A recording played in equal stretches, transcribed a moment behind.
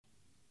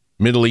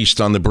Middle East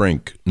on the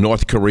brink.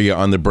 North Korea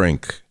on the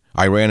brink.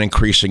 Iran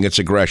increasing its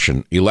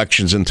aggression,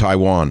 elections in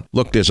Taiwan.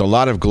 Look, there's a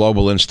lot of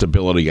global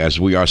instability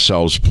as we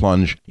ourselves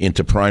plunge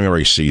into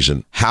primary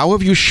season. How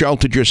have you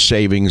sheltered your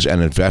savings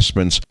and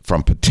investments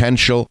from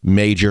potential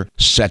major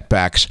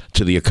setbacks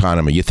to the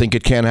economy? You think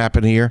it can't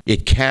happen here?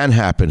 It can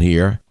happen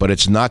here, but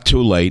it's not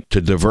too late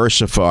to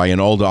diversify an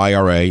old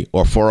IRA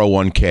or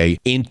 401k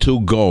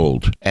into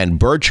gold. And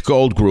Birch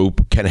Gold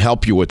Group can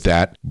help you with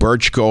that.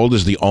 Birch Gold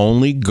is the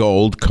only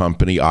gold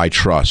company I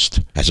trust.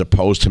 As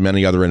opposed to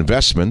many other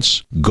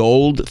investments, gold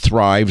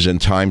thrives in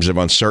times of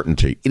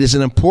uncertainty. It is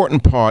an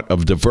important part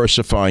of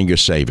diversifying your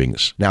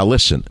savings. Now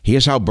listen,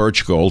 here's how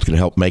Birch Gold can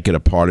help make it a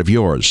part of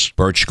yours.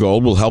 Birch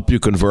Gold will help you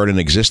convert an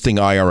existing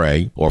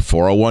IRA or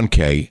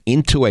 401k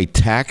into a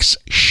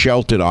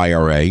tax-sheltered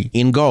IRA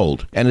in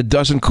gold. And it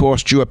doesn't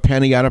cost you a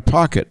penny out of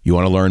pocket. You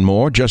want to learn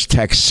more? Just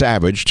text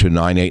SAVAGE to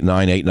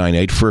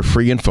 989898 for a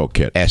free info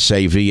kit.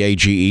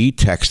 SAVAGE,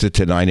 text it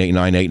to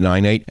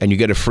 989898 and you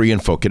get a free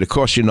info kit. It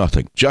costs you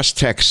nothing. Just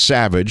text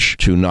SAVAGE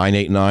to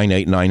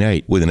 989898.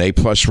 With an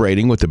A-plus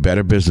rating with the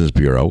Better Business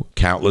Bureau,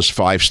 countless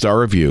 5-star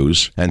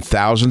reviews, and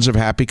thousands of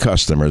happy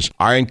customers,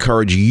 I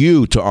encourage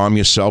you to arm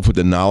yourself with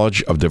the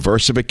knowledge of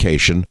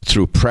diversification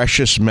through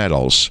precious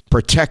metals.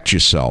 Protect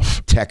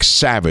yourself. Text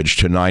SAVAGE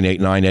to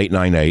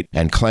 989898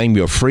 and claim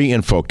your free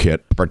info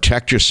kit.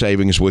 Protect your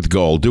savings with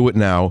gold. Do it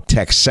now.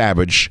 Text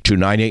SAVAGE to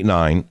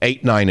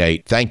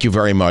 989898. Thank you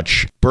very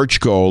much. Birch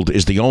Gold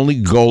is the only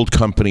gold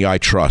company I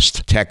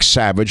trust. Text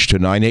SAVAGE to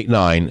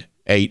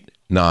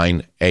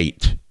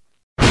 989898.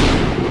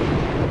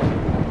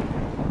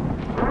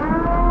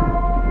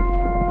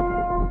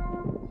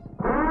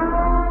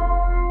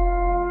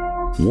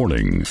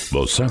 Warning,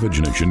 the Savage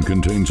Nation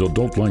contains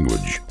adult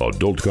language,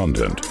 adult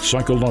content,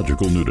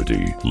 psychological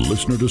nudity.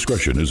 Listener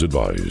discretion is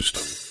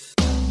advised.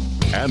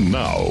 And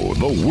now,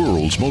 the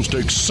world's most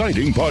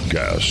exciting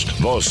podcast,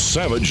 The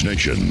Savage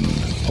Nation,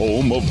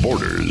 home of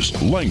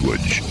borders,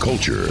 language,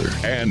 culture.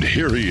 And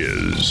here he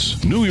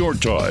is, New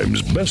York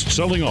Times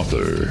best-selling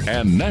author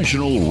and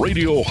National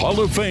Radio Hall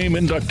of Fame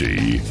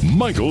inductee,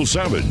 Michael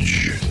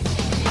Savage.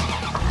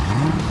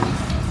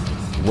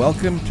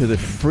 Welcome to the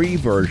free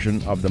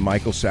version of the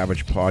Michael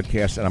Savage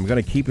podcast, and I'm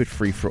going to keep it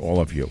free for all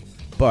of you.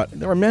 But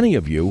there are many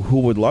of you who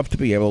would love to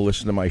be able to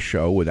listen to my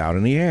show without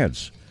any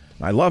ads.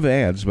 I love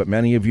ads, but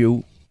many of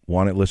you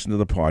want to listen to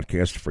the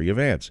podcast free of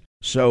ads.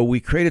 So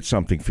we created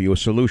something for you, a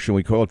solution.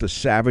 We call it the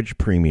Savage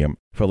Premium.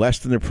 For less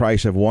than the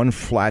price of one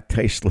flat,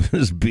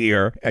 tasteless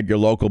beer at your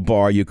local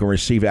bar, you can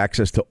receive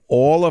access to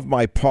all of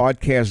my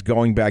podcasts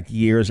going back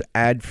years,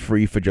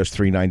 ad-free for just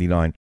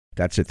 $3.99.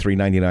 That's it,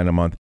 $3.99 a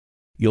month.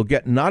 You'll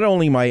get not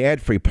only my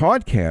ad-free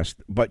podcast,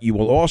 but you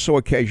will also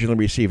occasionally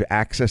receive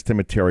access to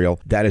material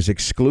that is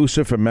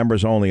exclusive for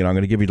members only, and I'm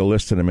going to give you the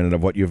list in a minute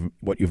of what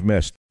you've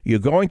missed. You're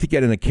going to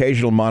get an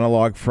occasional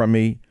monologue from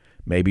me,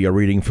 maybe a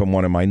reading from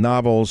one of my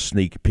novels,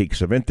 sneak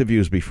peeks of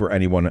interviews before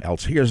anyone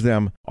else hears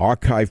them,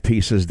 archive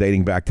pieces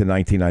dating back to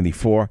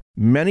 1994.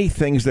 Many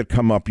things that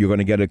come up, you're going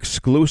to get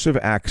exclusive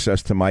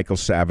access to Michael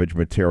Savage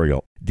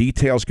material.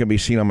 Details can be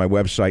seen on my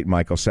website,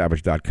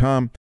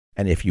 michaelsavage.com,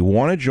 and if you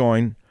want to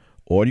join,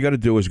 all you got to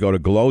do is go to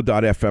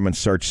glow.fm and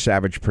search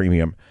Savage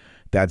Premium.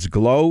 That's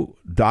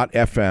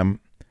glow.fm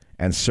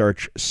and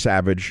search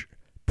Savage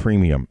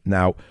Premium.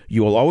 Now,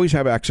 you will always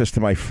have access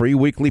to my free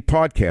weekly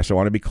podcast. I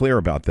want to be clear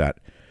about that.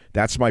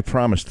 That's my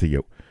promise to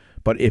you.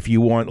 But if you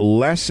want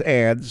less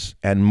ads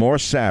and more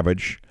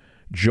Savage,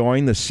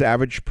 join the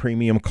Savage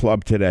Premium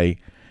Club today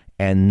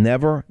and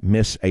never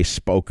miss a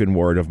spoken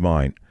word of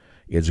mine.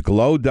 It's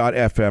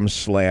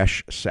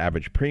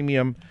glow.fm/Savage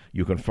Premium.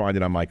 You can find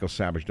it on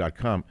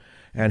michaelsavage.com.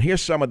 And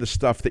here's some of the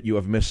stuff that you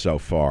have missed so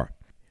far.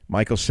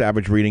 Michael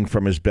Savage reading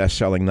from his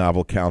best-selling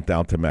novel,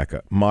 Countdown to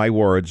Mecca. My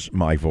words,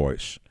 my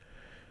voice.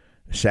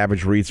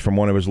 Savage reads from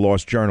one of his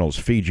lost journals,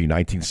 Fiji,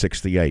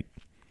 1968.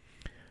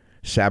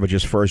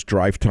 Savage's first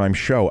drive time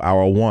show,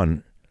 Hour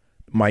One.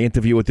 My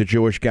interview with the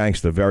Jewish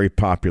Gangster, very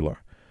popular.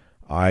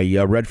 I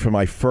read from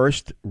my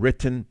first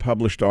written,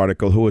 published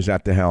article, Who Was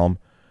at the Helm,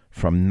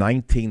 from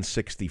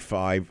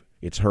 1965.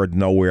 It's heard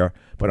nowhere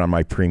but on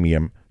my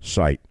premium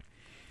site.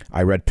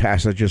 I read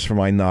passages from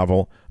my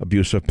novel,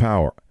 Abuse of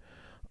Power.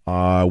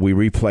 We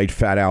replayed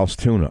Fat Al's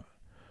Tuna.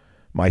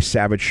 My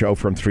Savage show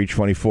from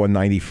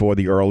 3/24/94,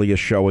 the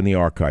earliest show in the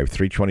archive,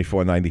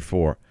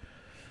 3/24/94.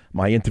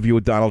 My interview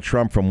with Donald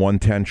Trump from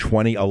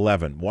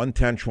 1/10/2011.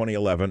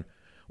 1/10/2011,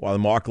 while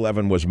Mark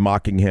Levin was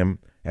mocking him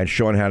and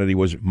Sean Hannity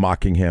was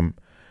mocking him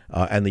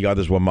and the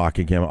others were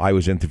mocking him, I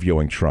was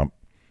interviewing Trump.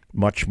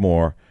 Much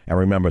more. And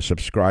remember,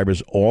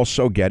 subscribers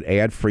also get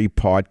ad-free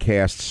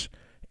podcasts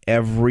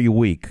every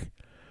week.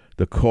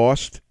 The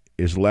cost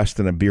is less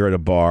than a beer at a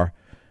bar,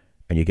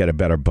 and you get a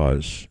better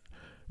buzz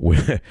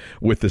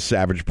with the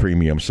Savage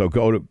Premium. So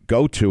go to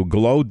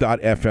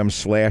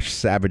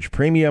glow.fm/Savage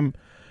Premium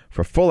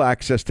for full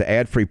access to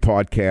ad-free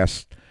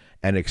podcasts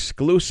and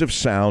exclusive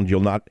sound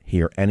you'll not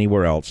hear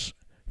anywhere else.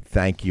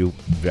 Thank you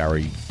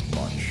very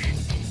much.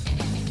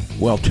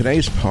 Well,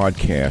 today's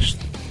podcast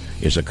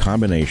is a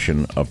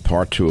combination of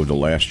part 2 of The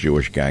Last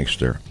Jewish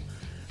Gangster,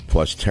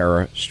 plus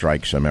terror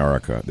strikes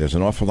America. There's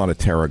an awful lot of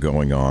terror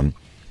going on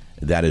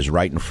that is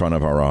right in front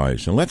of our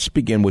eyes. And let's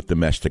begin with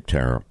domestic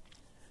terror.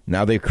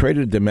 Now, they've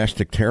created a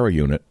domestic terror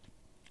unit,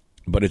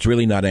 but it's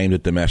really not aimed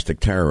at domestic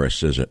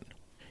terrorists, is it?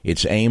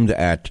 It's aimed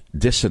at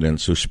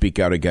dissidents who speak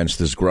out against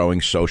this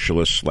growing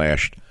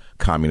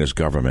socialist/communist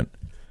government.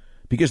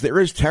 Because there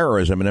is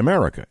terrorism in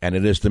America, and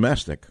it is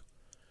domestic.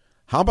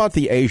 How about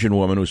the Asian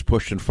woman who was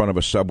pushed in front of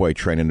a subway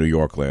train in New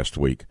York last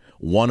week?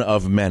 One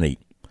of many.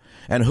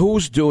 And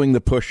who's doing the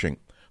pushing?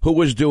 Who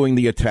was doing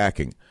the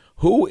attacking?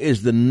 Who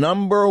is the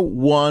number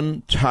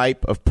one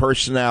type of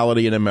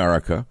personality in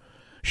America?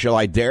 Shall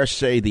I dare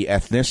say the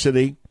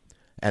ethnicity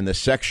and the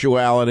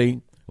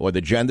sexuality or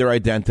the gender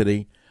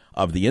identity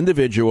of the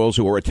individuals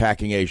who are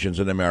attacking Asians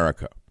in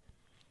America?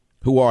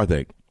 Who are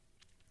they?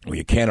 Well,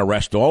 you can't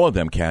arrest all of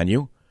them, can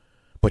you?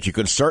 But you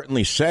can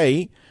certainly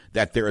say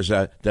that there is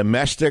a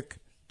domestic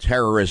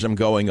terrorism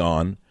going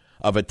on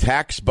of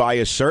attacks by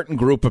a certain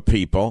group of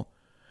people,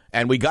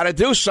 and we got to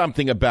do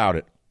something about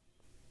it.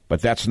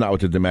 But that's not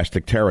what the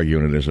domestic terror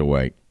unit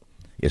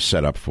is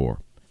set up for.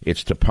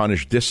 It's to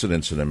punish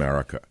dissidents in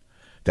America.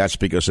 That's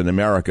because in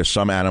America,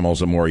 some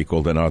animals are more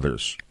equal than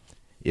others.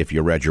 If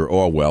you read your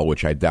Orwell,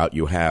 which I doubt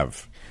you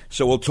have.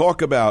 So we'll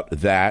talk about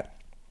that.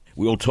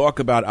 We'll talk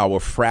about our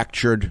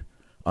fractured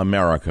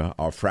America,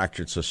 our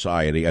fractured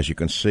society. As you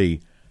can see,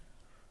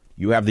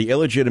 you have the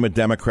illegitimate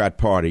Democrat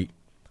Party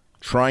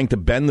trying to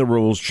bend the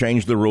rules,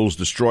 change the rules,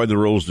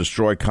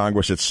 destroy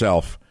Congress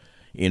itself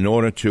in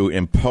order to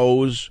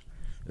impose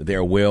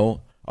their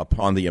will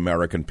upon the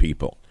American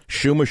people.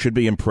 Schumer should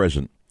be in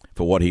prison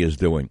for what he is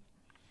doing.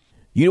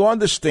 You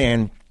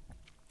understand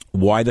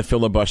why the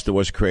filibuster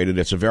was created.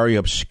 It's a very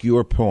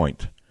obscure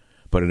point,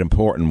 but an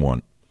important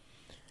one.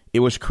 It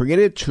was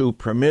created to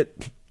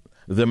permit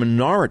the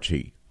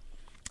minority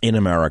in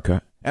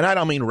America, and I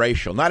don't mean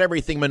racial. Not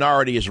everything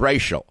minority is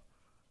racial.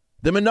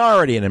 The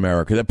minority in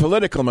America, the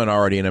political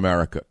minority in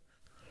America,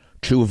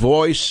 to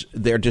voice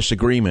their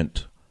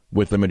disagreement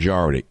with the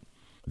majority.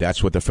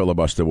 That's what the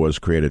filibuster was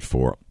created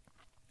for.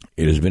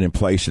 It has been in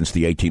place since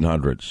the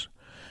 1800s.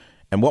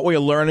 And what we are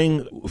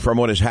learning from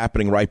what is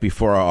happening right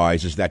before our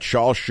eyes is that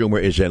Charles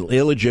Schumer is an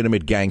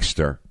illegitimate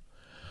gangster,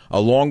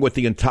 along with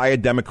the entire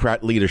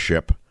Democrat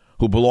leadership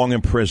who belong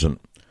in prison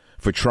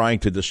for trying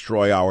to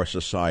destroy our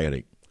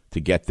society, to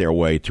get their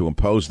way, to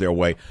impose their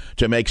way,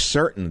 to make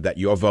certain that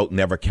your vote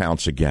never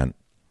counts again.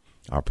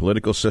 Our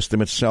political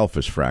system itself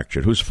is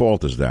fractured. Whose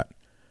fault is that?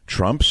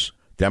 Trump's?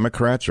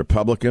 Democrats?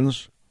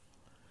 Republicans?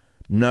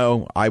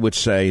 No, I would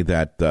say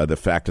that the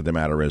fact of the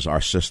matter is our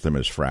system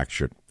is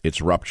fractured.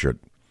 It's ruptured.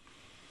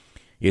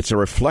 It's a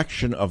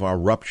reflection of our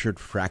ruptured,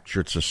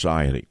 fractured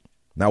society.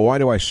 Now, why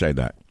do I say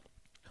that?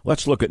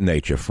 Let's look at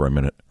nature for a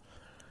minute.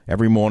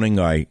 Every morning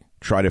I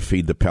try to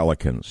feed the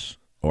pelicans,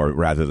 or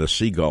rather the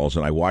seagulls,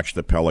 and I watch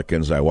the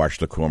pelicans, I watch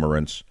the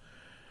cormorants.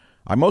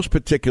 I most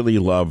particularly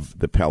love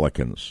the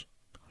pelicans.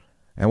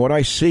 And what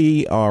I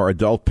see are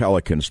adult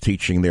pelicans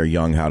teaching their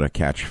young how to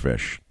catch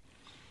fish.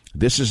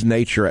 This is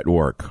nature at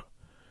work.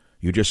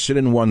 You just sit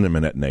in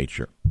wonderment at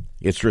nature.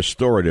 It's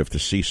restorative to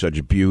see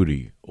such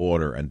beauty,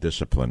 order, and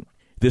discipline.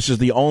 This is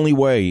the only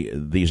way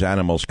these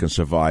animals can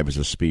survive as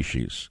a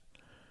species.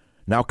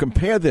 Now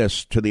compare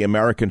this to the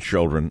American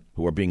children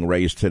who are being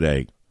raised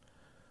today.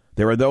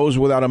 There are those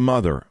without a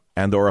mother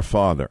and or a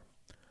father.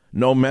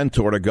 No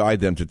mentor to guide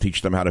them to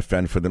teach them how to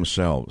fend for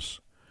themselves.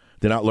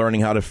 They're not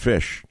learning how to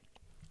fish,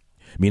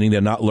 meaning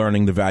they're not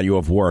learning the value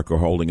of work or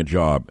holding a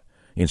job.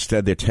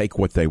 Instead, they take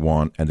what they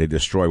want and they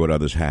destroy what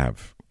others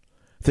have.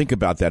 Think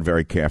about that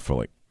very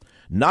carefully.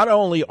 Not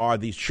only are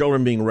these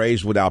children being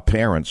raised without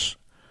parents,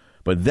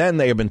 but then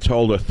they have been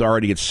told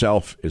authority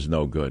itself is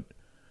no good.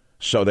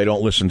 So they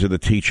don't listen to the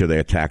teacher, they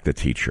attack the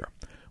teacher.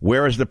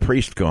 Where is the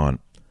priest gone?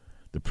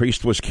 The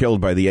priest was killed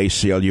by the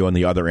ACLU and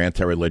the other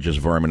anti-religious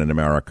vermin in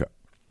America.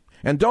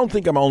 And don't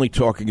think I'm only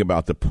talking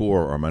about the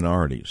poor or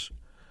minorities.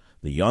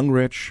 The young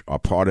rich are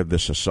part of the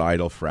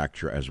societal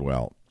fracture as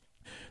well.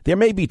 There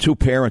may be two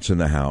parents in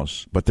the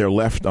house, but they're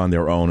left on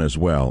their own as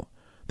well.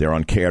 They're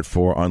uncared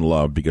for,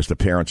 unloved, because the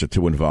parents are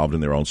too involved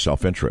in their own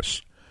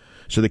self-interests.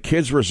 So the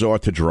kids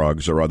resort to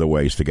drugs or other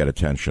ways to get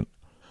attention.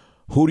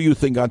 Who do you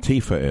think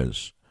Antifa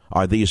is?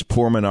 Are these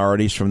poor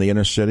minorities from the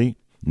inner city?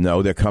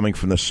 No, they're coming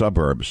from the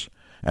suburbs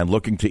and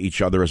looking to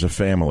each other as a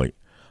family,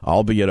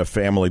 albeit a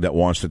family that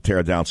wants to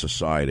tear down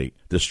society,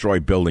 destroy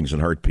buildings,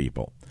 and hurt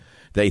people.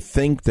 They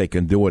think they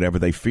can do whatever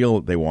they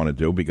feel they want to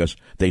do because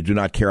they do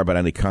not care about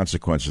any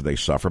consequences they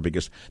suffer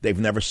because they've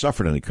never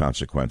suffered any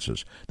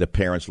consequences. The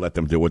parents let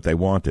them do what they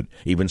wanted,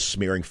 even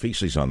smearing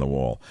feces on the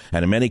wall.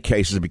 And in many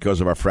cases,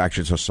 because of our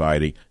fractured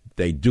society,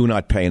 they do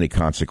not pay any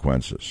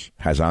consequences.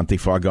 Has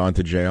Antifa gone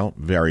to jail?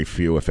 Very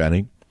few, if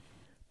any.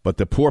 But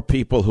the poor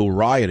people who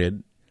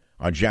rioted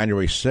on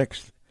January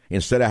 6th,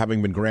 instead of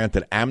having been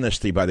granted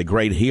amnesty by the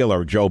great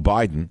healer, Joe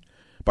Biden,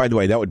 by the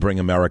way, that would bring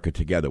America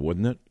together,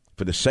 wouldn't it?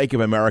 For the sake of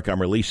America,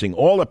 I'm releasing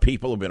all the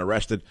people who have been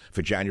arrested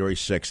for January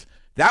 6th.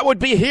 That would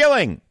be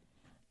healing.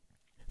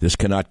 This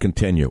cannot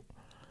continue.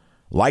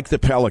 Like the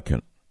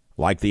pelican,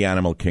 like the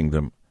animal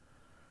kingdom,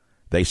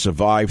 They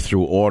survived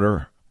through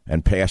order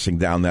and passing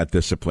down that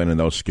discipline and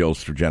those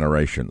skills through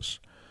generations.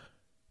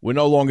 We're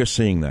no longer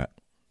seeing that.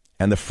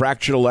 And the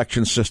fractured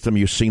election system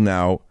you see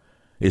now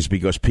is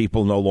because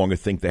people no longer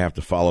think they have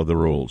to follow the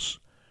rules.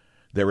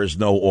 There is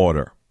no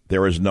order.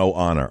 There is no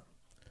honor.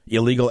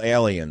 Illegal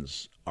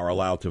aliens are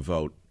allowed to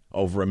vote,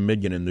 over 1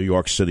 million in New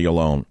York City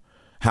alone.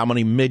 How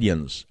many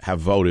millions have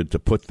voted to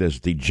put this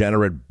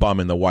degenerate bum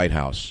in the White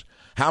House?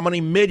 How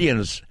many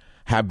millions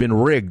have been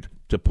rigged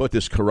to put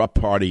this corrupt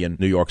party in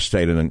New York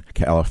State and in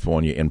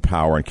California in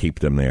power and keep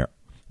them there?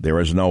 There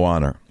is no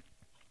honor.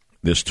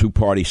 This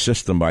two-party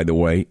system, by the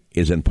way,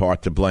 is in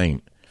part to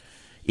blame.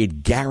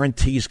 It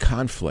guarantees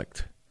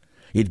conflict.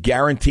 It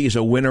guarantees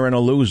a winner and a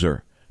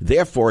loser.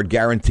 Therefore, it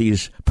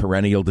guarantees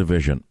perennial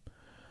division.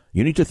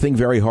 You need to think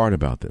very hard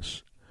about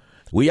this.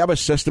 We have a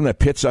system that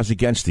pits us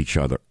against each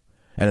other.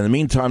 And in the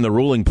meantime, the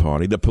ruling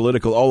party, the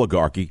political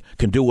oligarchy,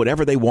 can do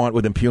whatever they want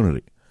with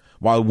impunity.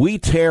 While we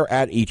tear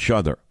at each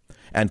other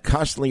and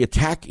constantly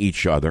attack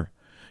each other,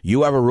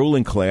 you have a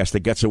ruling class that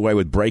gets away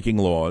with breaking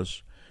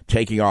laws,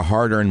 taking our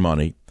hard-earned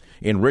money,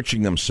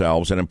 enriching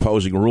themselves, and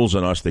imposing rules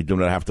on us they do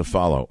not have to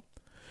follow.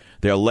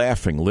 They're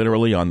laughing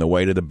literally on the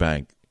way to the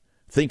bank.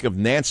 Think of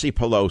Nancy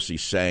Pelosi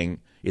saying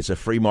it's a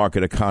free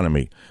market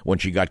economy when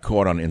she got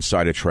caught on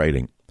insider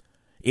trading.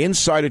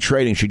 Insider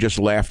trading, she just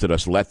laughed at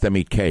us. Let them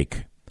eat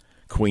cake.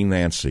 Queen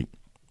Nancy.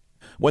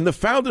 When the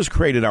founders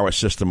created our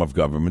system of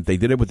government, they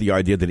did it with the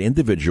idea that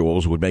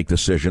individuals would make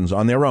decisions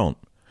on their own.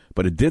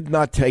 But it did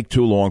not take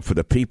too long for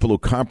the people who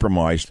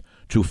compromised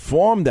to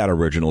form that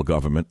original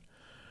government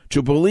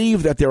to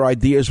believe that their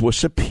ideas were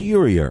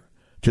superior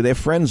to their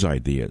friends'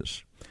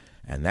 ideas.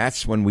 And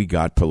that's when we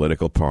got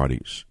political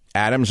parties.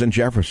 Adams and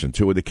Jefferson,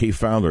 two of the key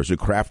founders who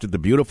crafted the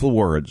beautiful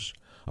words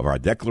of our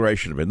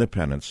Declaration of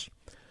Independence,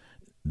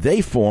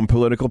 they formed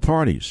political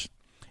parties.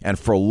 And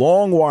for a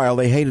long while,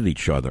 they hated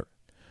each other.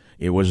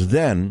 It was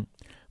then,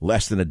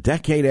 less than a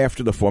decade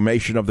after the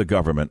formation of the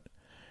government,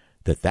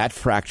 that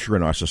fracture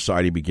in our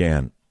society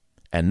began.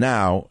 And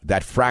now,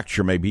 that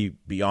fracture may be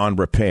beyond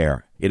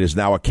repair. It is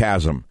now a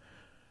chasm,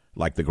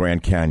 like the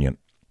Grand Canyon.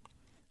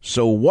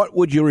 So what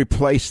would you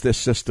replace this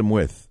system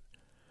with?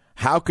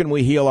 How can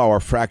we heal our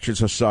fractured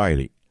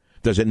society?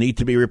 Does it need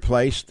to be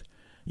replaced?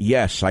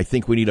 Yes, I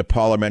think we need a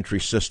parliamentary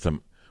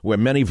system where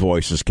many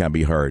voices can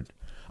be heard.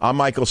 I'm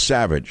Michael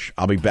Savage.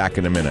 I'll be back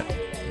in a minute.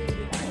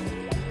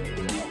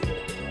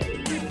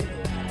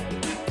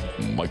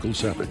 Michael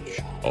Savage,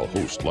 a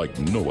host like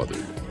no other.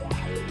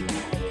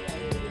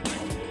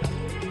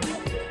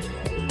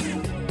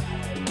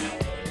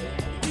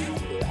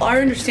 Our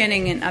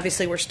understanding, and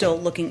obviously we're still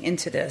looking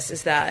into this,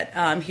 is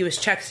that he was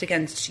checked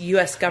against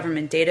U.S.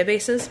 government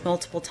databases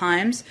multiple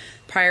times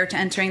prior to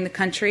entering the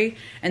country,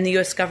 and the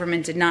U.S.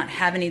 government did not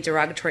have any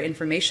derogatory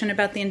information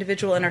about the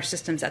individual in our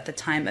systems at the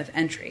time of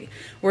entry.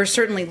 We're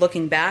certainly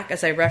looking back,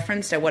 as I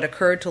referenced, at what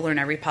occurred to learn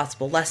every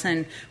possible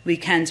lesson we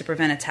can to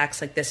prevent attacks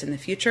like this in the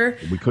future.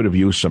 We could have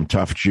used some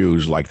tough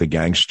Jews like the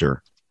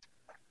Gangster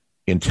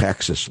in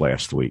Texas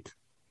last week.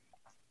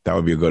 That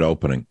would be a good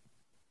opening,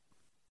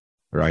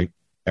 right?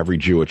 Every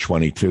Jew at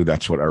 22,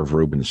 that's what Irv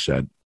Rubin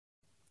said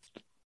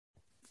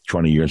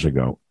 20 years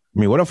ago. I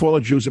mean, what if all the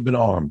Jews had been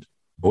armed?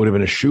 It would have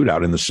been a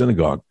shootout in the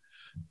synagogue.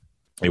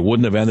 It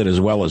wouldn't have ended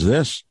as well as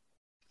this,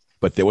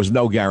 but there was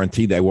no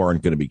guarantee they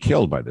weren't going to be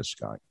killed by this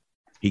guy.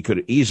 He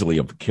could easily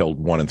have killed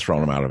one and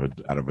thrown him out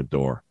of a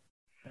door.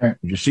 Right.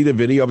 Did you see the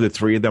video of the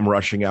three of them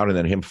rushing out and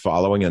then him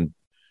following and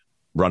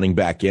running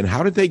back in?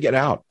 How did they get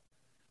out?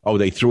 Oh,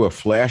 they threw a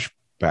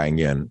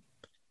flashbang in.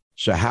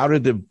 So how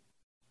did the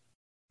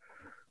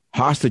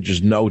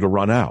hostages know to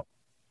run out?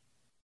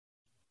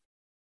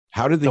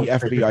 How did the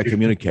FBI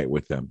communicate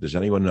with them? Does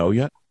anyone know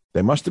yet?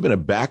 There must have been a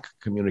back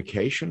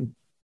communication.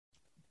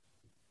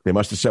 They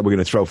must have said, we're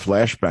going to throw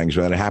flashbangs.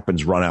 When that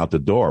happens, run out the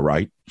door,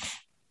 right?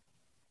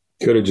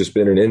 Could have just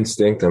been an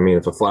instinct. I mean,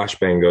 if a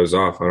flashbang goes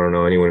off, I don't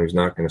know anyone who's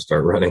not going to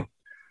start running.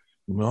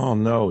 Well,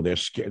 no, they're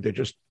scared. They're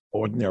just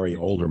ordinary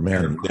older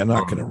men. They're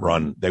not going to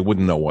run. They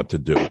wouldn't know what to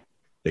do.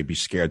 They'd be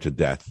scared to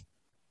death.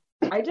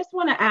 I just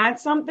want to add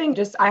something.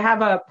 I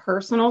have a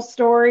personal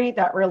story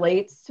that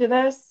relates to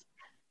this.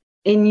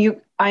 In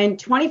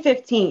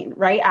 2015,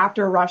 right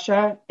after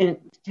Russia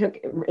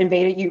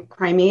invaded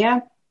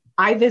Crimea,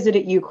 I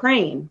visited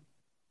Ukraine.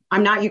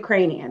 I'm not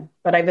Ukrainian,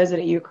 but I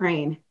visited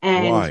Ukraine.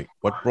 And why?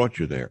 What brought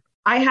you there?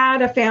 I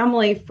had a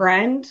family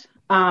friend.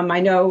 I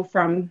know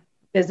from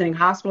visiting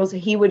hospitals.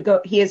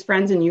 He has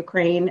friends in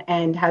Ukraine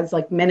and has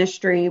like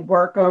ministry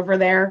work over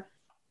there.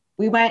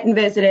 We went and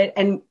visited,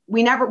 and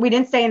we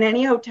didn't stay in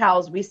any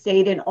hotels. We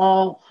stayed in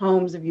all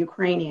homes of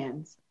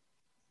Ukrainians.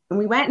 And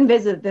we went and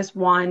visited this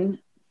one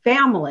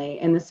family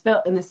in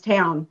this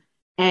town,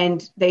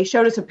 and they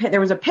showed us there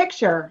was a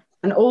picture,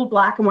 an old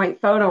black and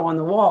white photo on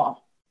the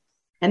wall.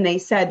 And they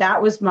said,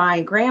 that was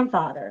my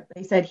grandfather.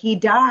 They said he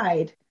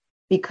died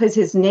because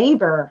his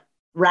neighbor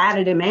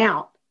ratted him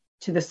out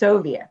to the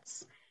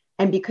Soviets.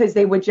 And because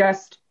they would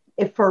just,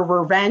 if for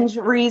revenge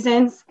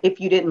reasons, if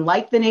you didn't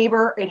like the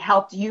neighbor, it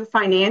helped you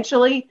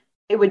financially,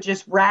 it would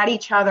just rat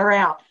each other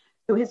out.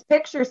 his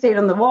picture stayed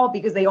on the wall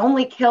because they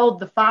only killed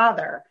the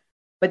father,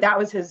 but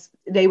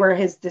they were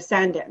his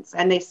descendants,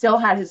 and they still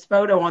had his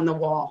photo on the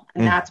wall,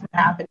 and that's what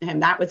happened to him.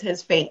 That was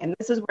his fate, and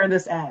this is where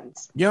this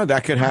ends. Yeah,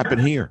 that could happen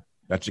here.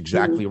 That's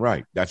exactly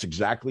right. That's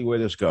exactly where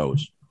this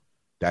goes.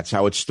 That's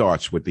how it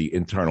starts with the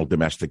internal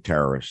domestic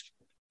terrorist.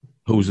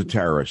 Who's a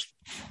terrorist?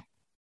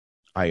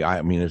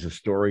 I mean, there's a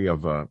story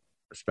of a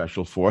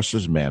special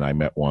forces man I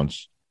met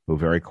once who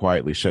very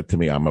quietly said to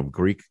me, I'm of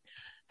Greek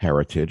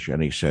heritage.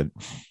 And he said,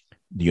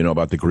 do you know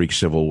about the Greek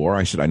Civil War?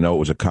 I said, I know it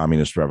was a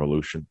communist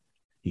revolution.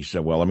 He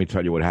said, well, let me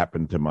tell you what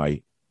happened to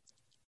my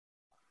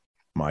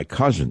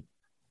cousin.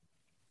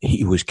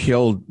 He was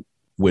killed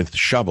with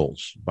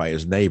shovels by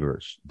his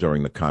neighbors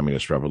during the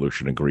communist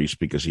revolution in Greece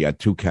because he had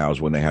 2 cows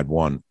when they had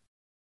 1.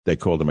 They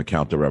called him a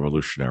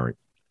counter-revolutionary.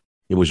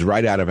 It was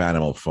right out of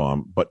Animal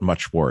Farm, but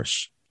much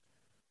worse.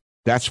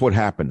 That's what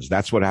happens.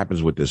 That's what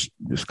happens with this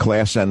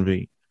class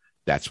envy.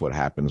 That's what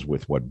happens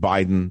with what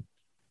Biden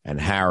and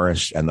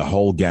Harris and the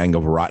whole gang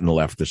of rotten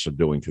leftists are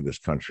doing to this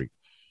country.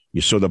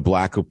 You saw the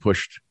black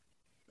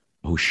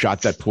who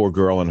shot that poor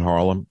girl in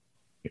Harlem,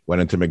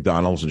 went into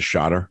McDonald's and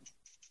shot her.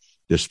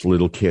 This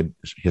little kid,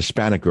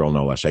 Hispanic girl,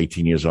 no less,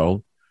 18 years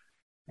old.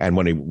 And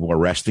when they were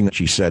arresting her,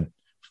 she said,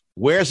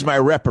 where's my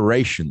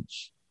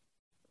reparations?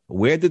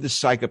 Where did the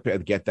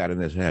psychopath get that in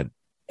his head?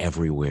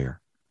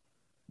 Everywhere.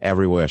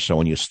 Everywhere. So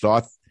when you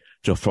start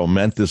to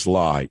foment this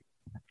lie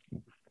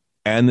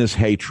and this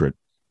hatred,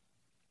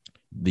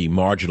 the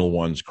marginal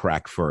ones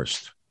crack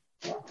first,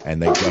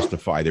 and they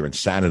justify their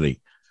insanity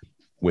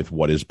with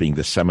what is being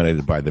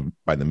disseminated by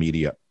the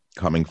media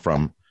coming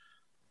from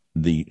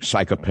the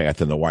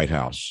psychopath in the White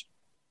House.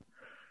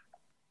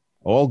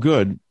 All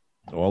good.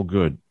 All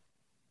good.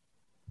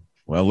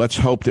 Well, let's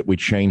hope that we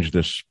change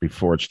this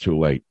before it's too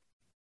late.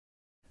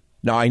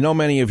 Now, I know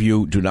many of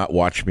you do not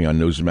watch me on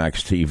Newsmax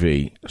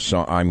TV,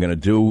 so I'm going to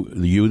do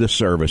you the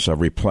service of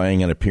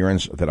replaying an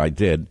appearance that I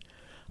did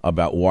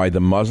about why the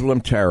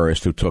Muslim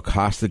terrorist who took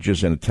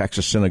hostages in a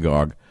Texas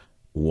synagogue,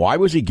 why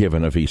was he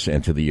given a visa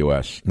into the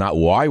U.S.? Not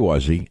why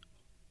was he.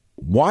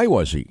 Why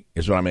was he,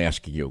 is what I'm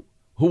asking you.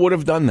 Who would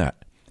have done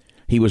that?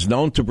 He was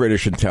known to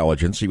British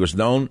intelligence. He was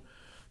known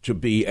to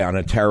be on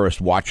a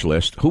terrorist watch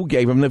list. Who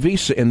gave him the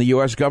visa in the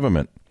U.S.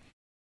 government?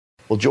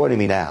 Well, joining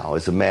me now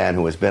is a man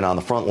who has been on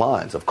the front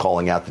lines of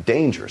calling out the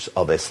dangers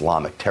of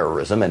Islamic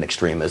terrorism and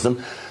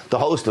extremism. The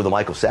host of the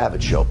Michael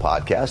Savage Show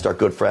podcast, our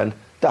good friend,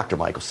 Dr.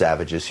 Michael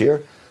Savage, is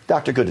here.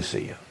 Doctor, good to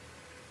see you.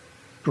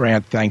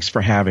 Grant, thanks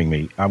for having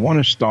me. I want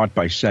to start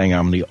by saying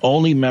I'm the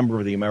only member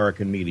of the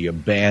American media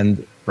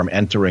banned from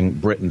entering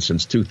Britain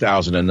since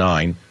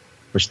 2009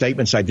 for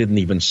statements I didn't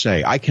even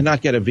say. I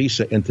cannot get a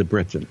visa into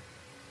Britain.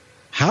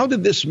 How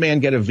did this man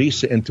get a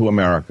visa into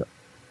America?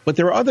 But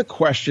there are other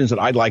questions that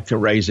I'd like to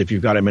raise if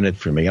you've got a minute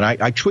for me. And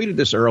I tweeted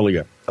this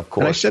earlier. Of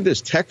course. And I said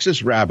this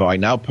Texas rabbi,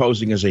 now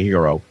posing as a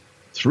hero,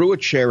 threw a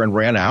chair and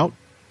ran out.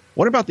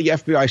 What about the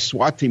FBI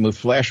SWAT team who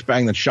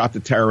flashbanged and shot the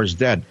terrorist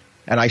dead?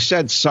 And I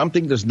said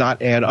something does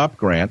not add up,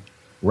 Grant.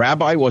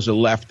 Rabbi was a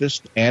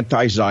leftist,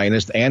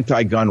 anti-Zionist,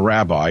 anti-gun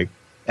rabbi.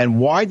 And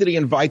why did he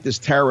invite this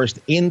terrorist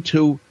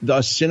into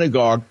the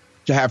synagogue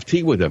to have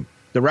tea with him?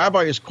 The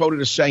rabbi is quoted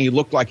as saying he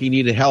looked like he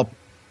needed help.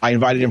 I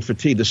invited him for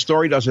tea. The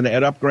story doesn't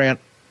add up, Grant.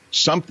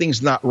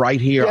 Something's not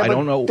right here. Yeah, I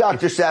don't know.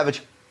 Dr.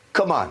 Savage,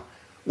 come on.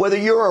 Whether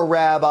you're a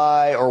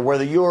rabbi or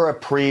whether you're a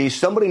priest,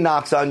 somebody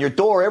knocks on your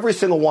door, every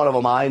single one of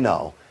them I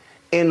know,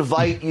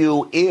 invite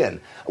you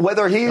in.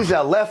 Whether he's a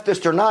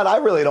leftist or not, I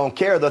really don't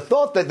care. The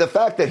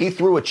fact that he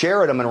threw a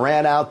chair at him and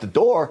ran out the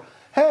door,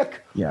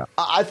 heck, yeah,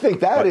 I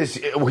think that is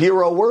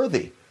hero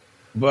worthy.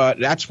 But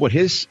that's what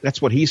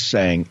he's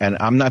saying, and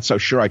I'm not so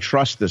sure I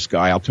trust this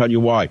guy. I'll tell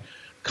you why.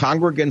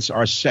 Congregants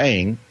are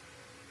saying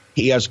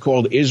he has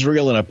called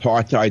Israel an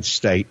apartheid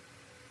state.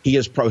 He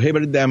has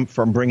prohibited them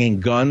from bringing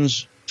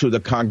guns to the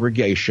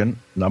congregation,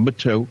 number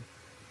 2.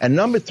 And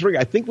number 3,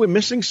 I think we're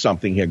missing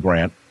something here,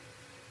 Grant.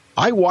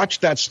 I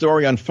watched that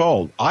story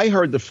unfold. I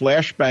heard the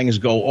flashbangs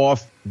go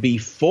off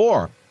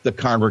before the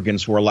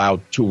congregants were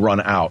allowed to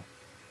run out.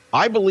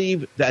 I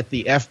believe that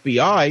the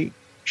FBI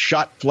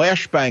shot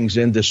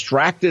flashbangs in,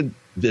 distracted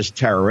this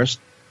terrorist,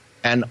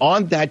 and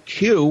on that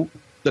cue,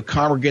 the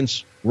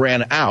congregants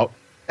ran out.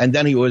 And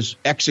then he was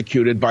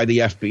executed by the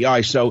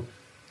FBI. So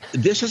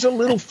this is a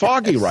little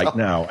foggy right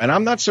now. And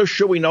I'm not so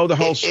sure we know the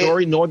whole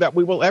story, nor that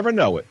we will ever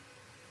know it.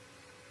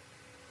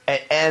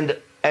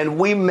 And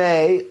we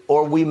may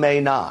or we may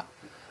not.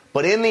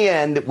 But in the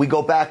end, we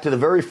go back to the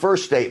very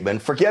first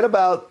statement. Forget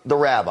about the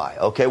rabbi,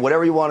 okay?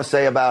 Whatever you want to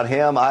say about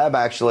him,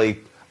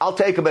 I'll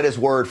take him at his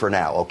word for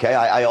now, okay?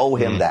 I owe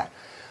him that.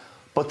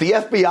 But the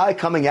FBI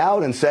coming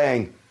out and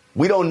saying,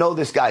 we don't know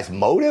this guy's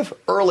motive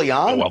early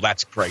on. Oh, well,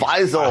 that's crazy.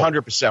 Faisal,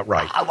 100%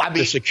 right. I mean,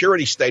 the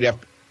security state,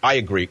 I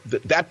agree.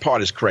 That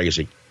part is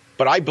crazy.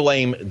 But I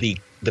blame the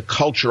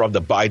culture of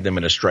the Biden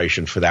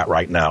administration for that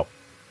right now.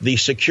 The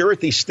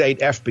security state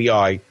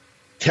FBI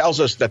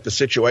tells us that the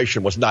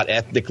situation was not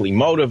ethnically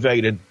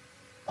motivated.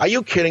 Are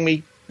you kidding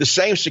me? The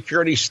same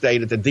security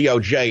state at the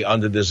DOJ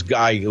under this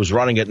guy who's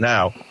running it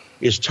now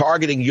is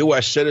targeting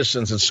U.S.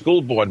 citizens and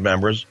school board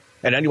members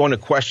and anyone who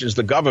questions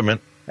the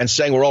government and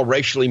saying we're all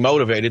racially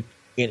motivated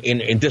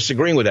in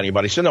disagreeing with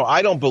anybody. So, no,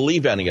 I don't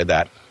believe any of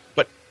that.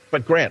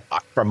 But Grant,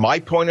 from my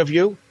point of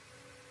view,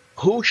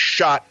 who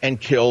shot and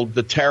killed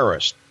the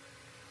terrorist?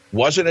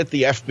 Wasn't it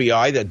the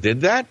FBI that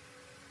did that?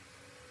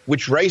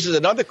 Which raises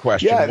another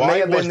question. Yeah,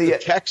 Why was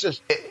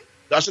Texas?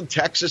 Doesn't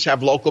Texas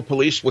have local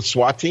police with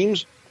SWAT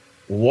teams?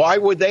 Why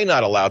were they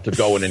not allowed to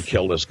go in and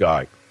kill this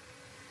guy?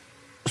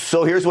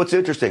 So here's what's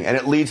interesting, and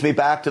it leads me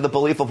back to the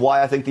belief of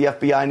why I think the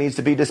FBI needs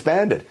to be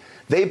disbanded.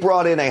 They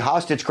brought in a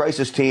hostage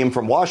crisis team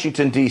from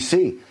Washington,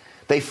 D.C.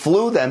 They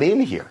flew them in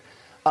here.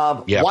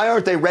 Why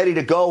aren't they ready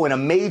to go in a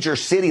major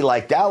city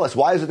like Dallas?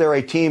 Why isn't there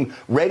a team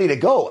ready to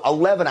go?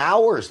 11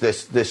 hours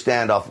this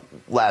standoff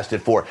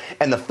lasted for.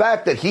 And the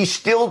fact that he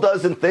still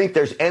doesn't think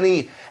there's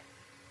any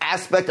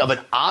aspect of an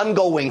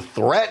ongoing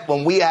threat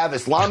when we have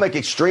Islamic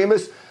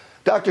extremists.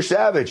 Dr.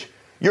 Savage,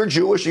 you're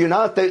Jewish, you're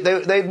not.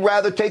 They'd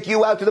rather take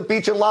you out to the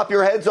beach and lop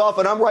your heads off,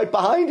 and I'm right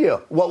behind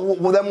you. Well,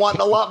 them wanting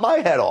to lop my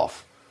head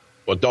off.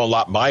 Well, don't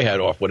lop my head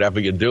off. Whatever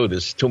you do,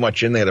 there's too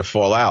much in there to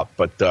fall out.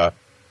 But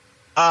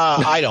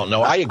I don't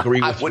know. I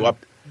agree with you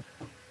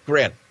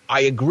Grant,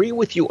 I agree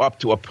with you up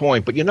to a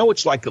point. But,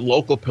 it's like the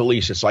local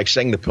police. It's like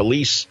saying the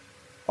police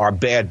are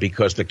bad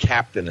because the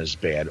captain is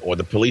bad or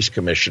the police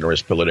commissioner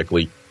is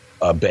politically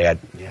bad.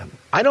 Yeah.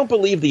 I don't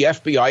believe the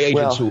FBI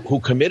agents who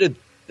committed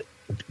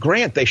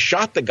Grant, they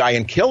shot the guy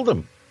and killed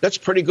him. That's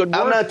pretty good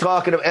work. I'm not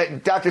talking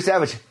about Dr.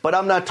 Savage, but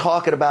I'm not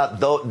talking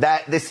about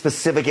this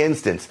specific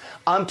instance.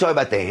 I'm talking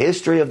about the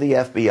history of the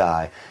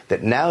FBI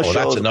that now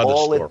shows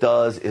all it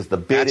does is the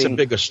bidding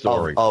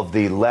of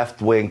the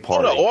left-wing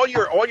party. No, all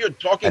your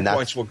talking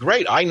points were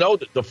great. I know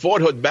that the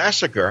Fort Hood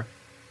massacre,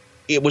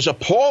 it was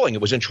appalling.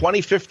 It was in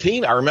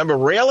 2015. I remember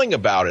railing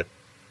about it.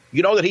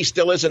 You know that he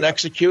still isn't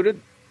executed?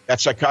 That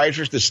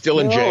psychiatrist is still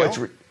in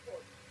jail?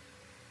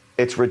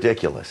 It's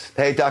ridiculous.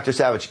 Hey, Dr.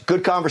 Savage,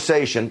 good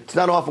conversation. It's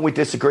not often we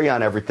disagree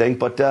on everything,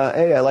 but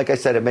hey, like I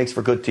said, it makes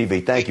for good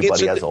TV. Thank you,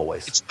 buddy, as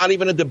always. It's not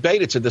even a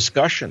debate. It's a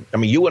discussion. I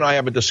mean, you and I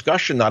have a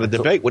discussion, not a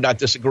debate. We're not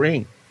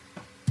disagreeing.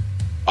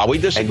 Are we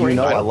disagreeing?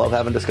 And I love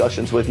having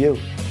discussions with you.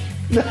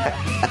 All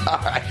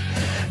right.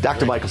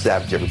 Dr. Michael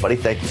Savage, everybody,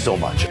 thank you so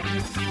much.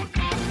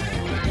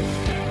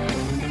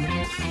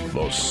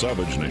 The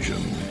Savage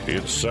Nation.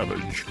 It's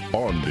Savage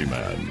on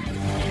Demand.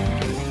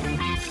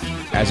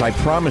 As I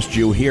promised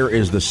you, here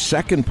is the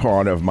second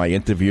part of my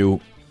interview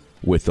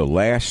with the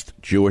last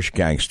Jewish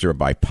gangster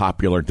by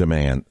popular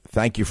demand.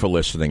 Thank you for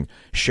listening.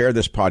 Share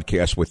this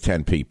podcast with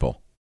 10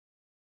 people.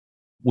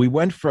 We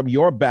went from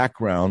your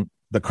background,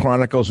 the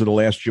Chronicles of the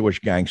Last Jewish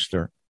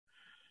Gangster,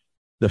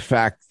 the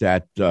fact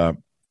that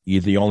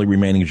you're the only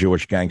remaining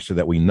Jewish gangster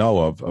that we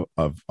know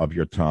of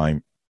your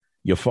time.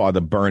 Your father,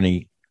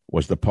 Bernie,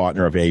 was the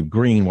partner of Abe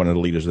Green, one of the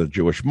leaders of the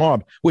Jewish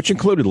mob, which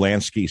included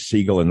Lansky,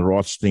 Siegel, and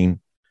Rothstein.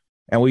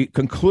 And we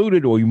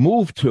concluded, or we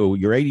moved to,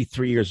 you're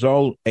 83 years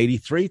old,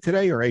 83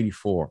 today or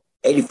 84?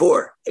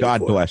 84.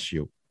 God bless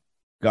you.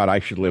 God, I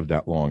should live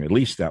that long, at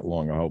least that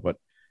long, I hope. But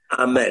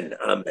Amen.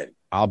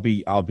 I'll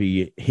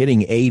be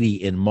hitting 80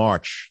 in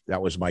March.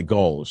 That was my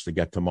goal, is to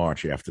get to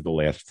March after the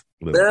last.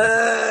 No,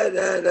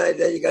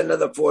 you got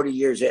another 40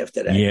 years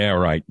after that. Yeah,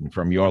 right. And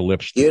from your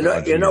lips to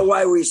you know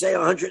why we say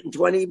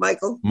 120,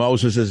 Michael?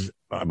 Moses is,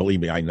 believe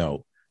me, I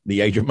know.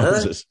 The age of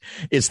Moses.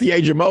 It's the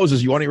age of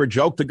Moses. You want to hear a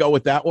joke to go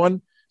with that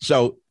one?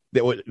 So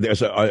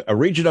there's a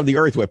region of the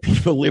earth where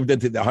people lived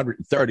into the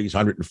 130s,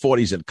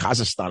 140s in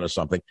Kazakhstan or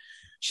something.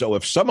 So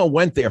if someone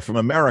went there from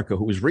America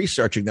who was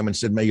researching them and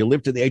said, may you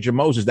live to the age of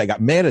Moses, they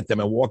got mad at them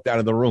and walked out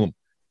of the room.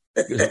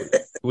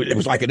 It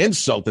was like an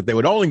insult that they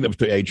would only live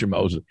to the age of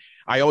Moses.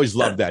 I always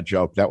loved that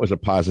joke. That was a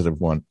positive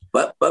one.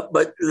 But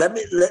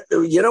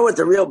you know what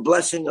the real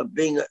blessing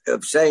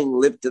of saying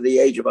live to the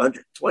age of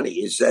 120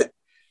 is that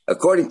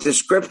according to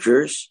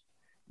scriptures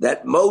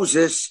that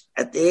Moses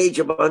at the age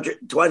of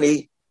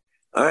 120,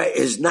 all right,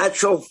 his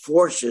natural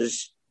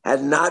forces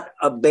had not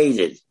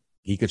abated.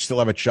 He could still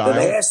have a child. So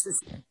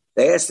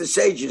they asked the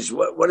sages,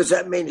 what does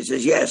that mean? He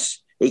says,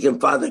 yes, he can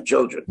father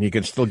children. He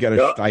can still get a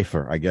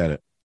steifer. I get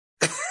it.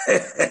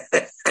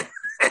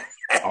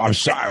 I'm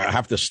sorry. I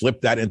have to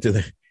slip that into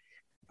the...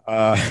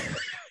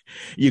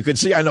 you can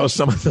see I know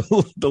some of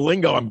the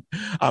lingo.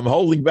 I'm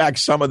holding back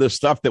some of the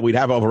stuff that we'd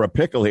have over a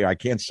pickle here. I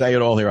can't say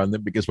it all here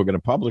because we're going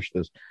to publish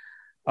this.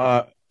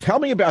 Tell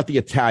me about the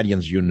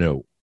Italians you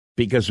knew.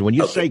 Because when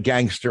you say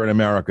gangster in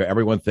America,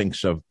 everyone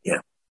thinks of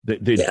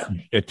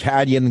the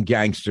Italian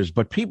gangsters.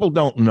 But people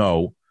don't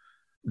know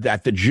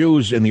that the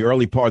Jews in the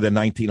early part of the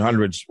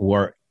 1900s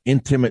were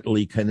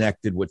intimately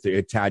connected with the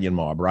Italian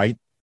mob, right?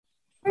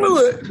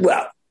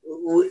 Well,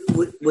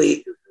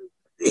 we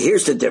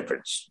here's the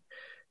difference.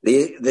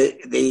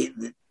 The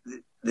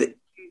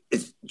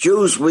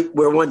Jews,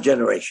 we're one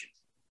generation.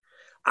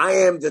 I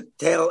am the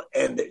tail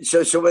end.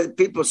 So when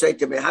people say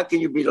to me, how can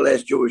you be the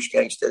last Jewish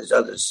gangster as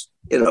others?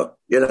 You're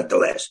not the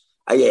last.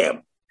 I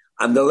am.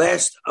 I'm the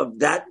last of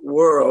that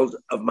world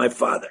of my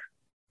father.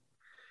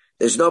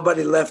 There's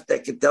nobody left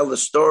that can tell the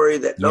story,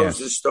 that knows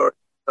the story,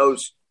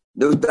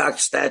 knew Doc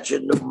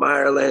Statcher, knew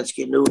Meyer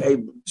Lansky, knew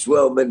Abe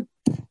Zwillman.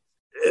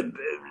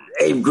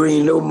 Abe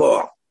Green knew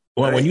more.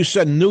 Well, right? When you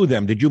said knew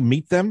them, did you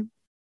meet them?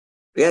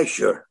 Yeah,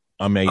 sure.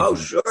 Amazing. Oh,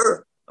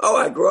 sure. Oh,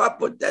 I grew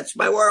up with. That's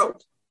my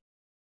world.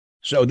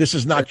 So this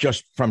is not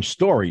just from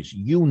stories.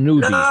 You knew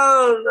these.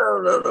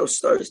 No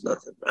stories,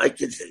 nothing. I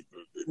could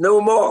knew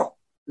them all.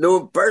 Knew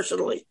them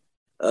personally.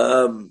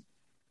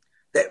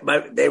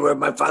 They were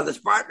my father's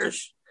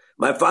partners.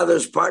 My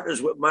father's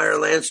partners with Meyer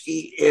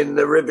Lansky in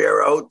the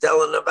Riviera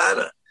Hotel in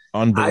Havana.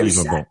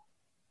 Unbelievable.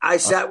 I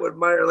sat with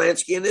Meyer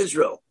Lansky in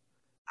Israel.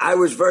 I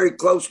was very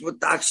close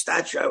with Doc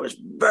Stacher. I was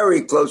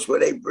very close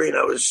with Abe Green.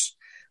 I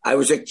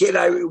was a kid.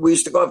 We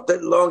used to go up to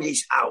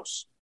Longie's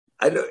house.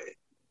 I knew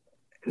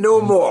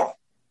them all.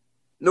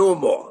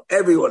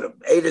 Every one of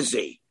them, A to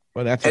Z.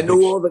 Well,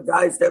 knew all the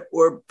guys that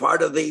were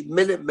part of the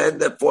Minutemen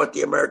that fought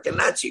the American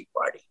Nazi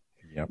Party.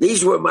 Yep.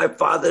 These were my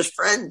father's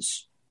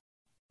friends.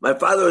 My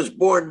father was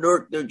born in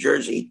Newark, New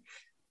Jersey,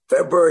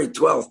 February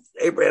 12th,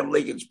 Abraham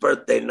Lincoln's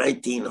birthday,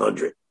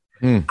 1900.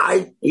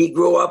 He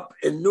grew up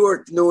in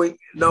Newark knowing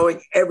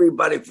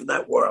everybody from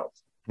that world.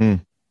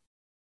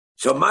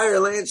 So Meyer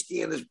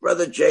Lansky and his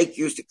brother Jake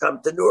used to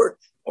come to Newark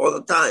all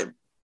the time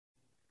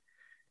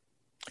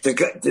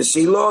to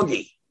see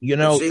Longie. You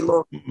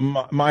know,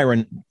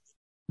 Myron,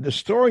 the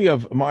story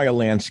of Meyer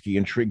Lansky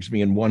intrigues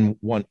me in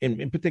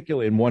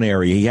particular in one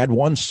area. He had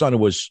one son who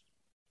was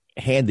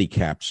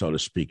handicapped, so to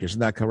speak. Isn't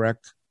that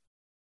correct?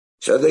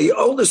 So the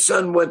oldest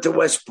son went to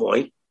West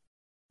Point.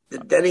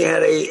 Then he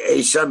had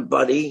a son,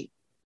 Buddy,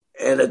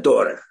 and a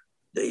daughter.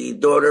 The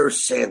daughter,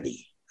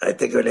 Sandy. I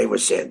think her name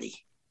was Sandy.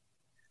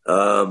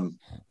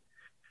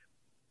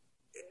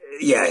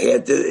 He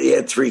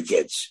had 3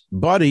 kids.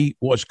 Buddy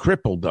was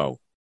crippled, though.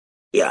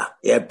 Yeah,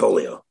 he had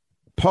polio.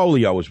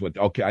 Polio is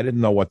okay. I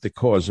didn't know what the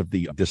cause of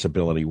the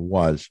disability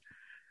was,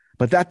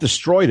 but that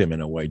destroyed him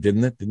in a way,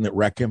 didn't it? Didn't it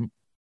wreck him?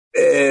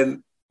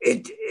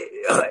 It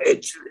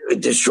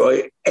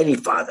destroyed any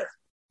father.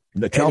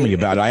 Tell me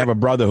about it. I have a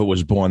brother who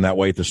was born that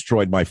way. It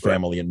destroyed my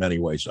family in many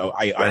ways. So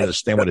I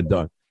understand what it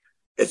does.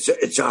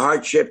 It's a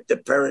hardship. The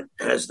parent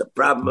has the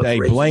problem of they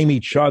blame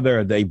each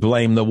other. They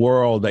blame the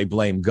world. They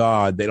blame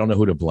God. They don't know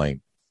who to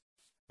blame.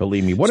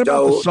 Believe me. What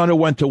about the son who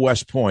went to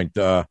West Point?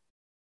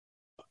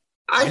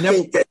 I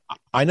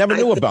never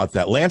knew about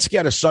that. Lansky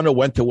had a son who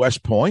went to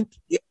West Point?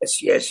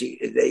 Yes.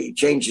 They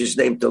changed his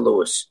name to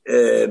Lewis,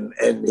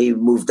 and he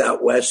moved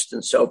out west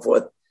and so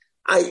forth.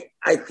 I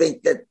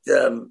think that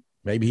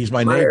maybe he's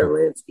my Meyer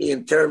neighbor. Lansky,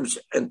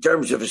 in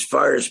terms of as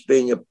far as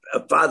being a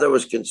father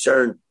was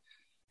concerned,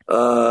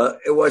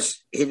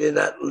 he did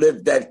not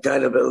live that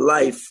kind of a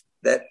life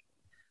that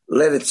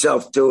led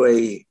itself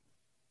to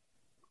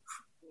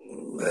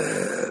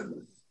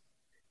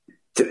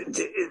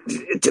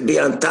to be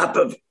on top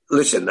of.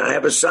 Listen, I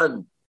have a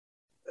son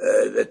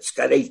that's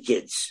got 8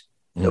 kids.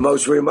 The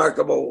most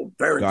remarkable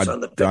parents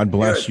on the planet. God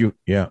bless you.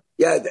 Yeah.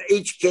 Yeah.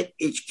 Each kid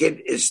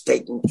is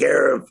taken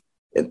care of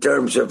in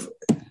terms of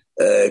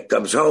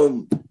comes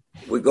home.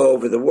 We go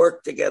over the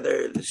work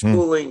together, the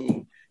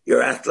schooling,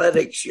 your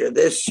athletics, your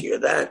this, your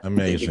that.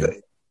 Amazing.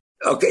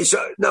 Okay.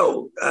 So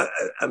no,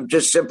 I'm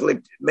just simply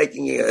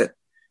making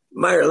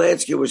Meyer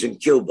Lansky was in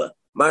Cuba.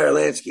 Meyer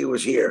Lansky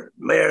was here.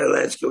 Meyer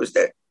Lansky was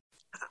there.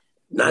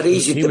 Not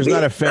easy. He was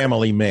not a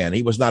family man.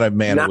 He was not a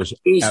man who was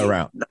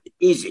around. Not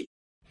easy.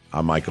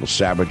 I'm Michael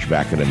Savage.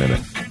 Back in a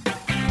minute.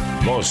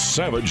 The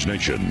Savage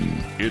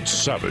Nation. It's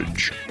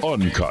savage,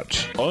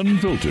 uncut,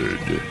 unfiltered,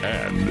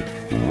 and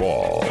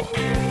raw.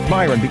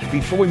 Myron,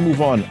 before we move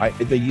on,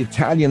 the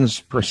Italians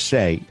per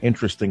se,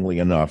 interestingly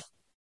enough,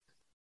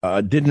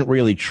 didn't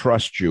really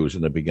trust Jews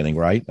in the beginning,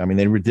 right? I mean,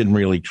 they didn't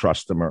really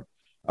trust them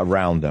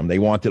around them. They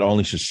wanted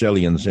only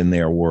Sicilians in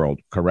their world,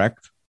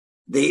 correct?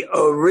 The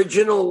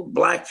original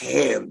Black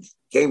Hand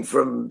came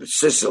from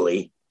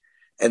Sicily,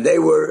 and they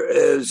were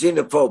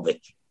xenophobic.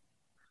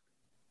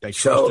 They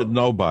trusted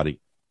nobody.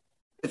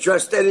 They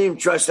didn't even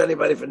trust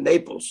anybody from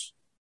Naples.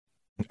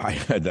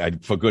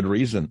 For good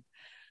reason.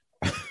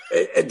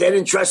 They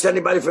didn't trust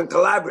anybody from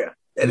Calabria.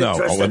 They didn't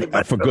trust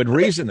anybody for good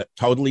reason. A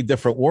totally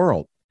different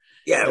world.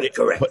 Yeah,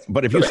 correct.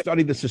 But if you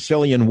study the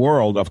Sicilian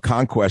world of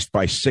conquest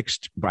by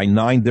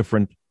 9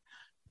 different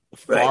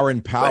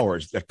foreign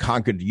powers that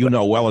conquered,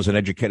 well, as an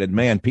educated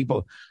man,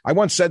 I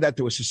once said that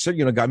to a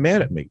Sicilian who got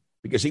mad at me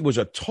because he was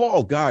a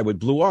tall guy with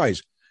blue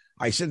eyes.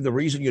 I said, the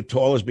reason you're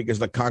tall is because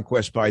of the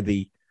conquest by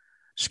the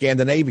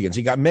Scandinavians.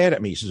 He got mad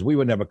at me. He says, we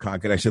were never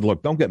conquered. I said,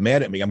 look, don't get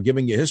mad at me. I'm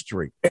giving you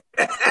history.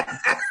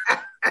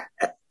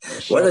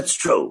 Well, it's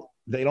true.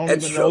 They don't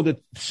even know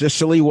that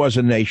Sicily was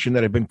a nation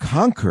that had been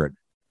conquered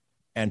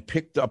and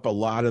picked up a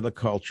lot of the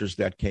cultures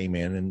that came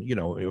in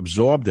and,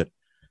 absorbed it.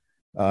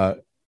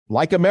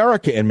 Like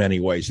America in many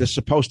ways. It's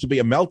supposed to be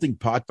a melting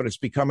pot, but it's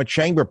become a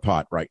chamber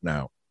pot right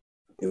now.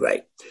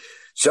 Right.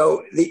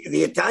 So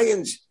the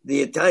Italians, they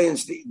had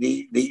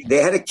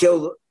to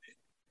kill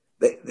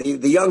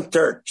the Young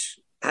Turks,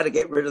 had to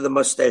get rid of the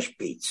mustache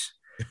beats.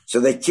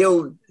 So they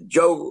killed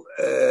Joe,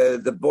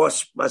 the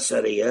boss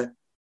Masseria,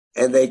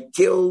 and they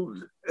killed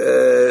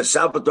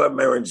Salvatore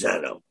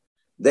Maranzano.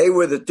 They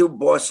were the 2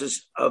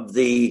 bosses of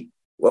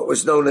what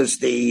was known as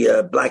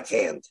the Black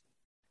Hand.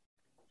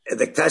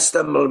 the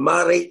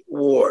Castelmari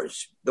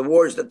Wars, the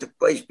wars that took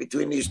place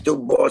between these two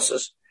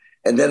bosses.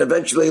 And then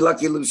eventually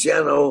Lucky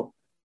Luciano,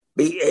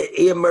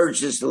 he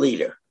emerged as the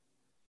leader.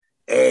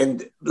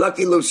 And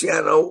Lucky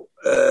Luciano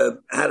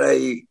had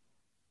a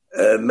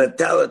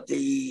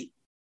mentality.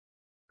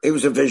 He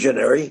was a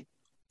visionary.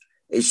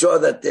 He saw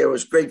that there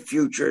was great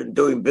future in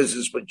doing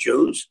business with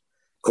Jews.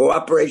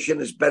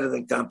 Cooperation is better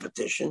than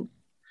competition.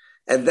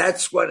 And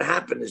that's what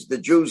happened is the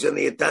Jews and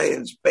the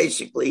Italians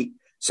basically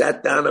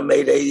sat down and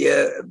made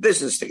a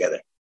business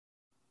together.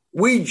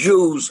 We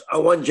Jews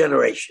are one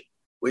generation.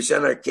 We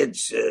send our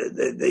kids,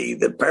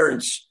 the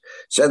parents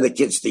send the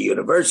kids to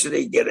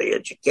university, get an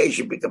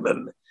education,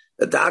 become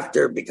a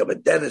doctor, become a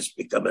dentist,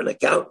 become an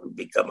accountant,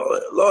 become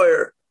a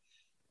lawyer.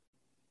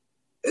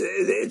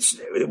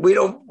 We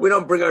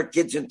don't bring our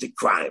kids into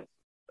crime.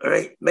 All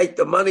right, make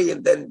the money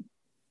and then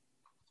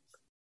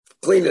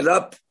clean it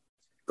up,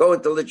 go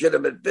into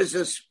legitimate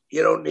business.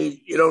 You don't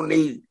need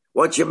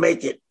once you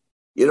make it,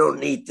 you don't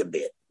need to be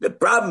it. The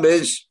problem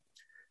is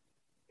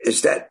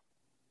that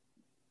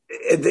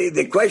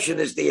the question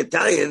is the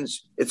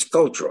Italians, it's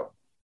cultural.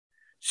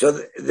 So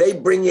they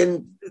bring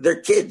in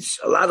their kids,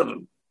 a lot of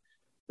them,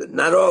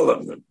 not all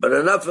of them, but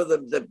enough of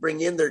them that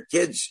bring in their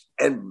kids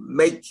and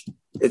make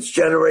it's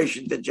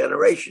generation to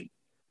generation.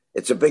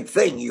 It's a big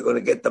thing. You're going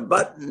to get the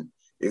button.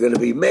 You're going to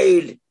be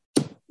made.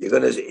 You're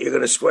going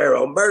to swear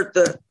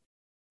Omerta.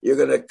 You're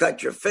going to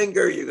cut your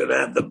finger. You're going to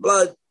have the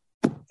blood,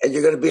 and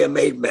you're going to be a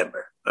made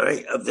member, all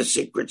right, of the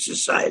secret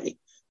society.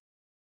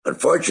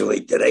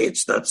 Unfortunately, today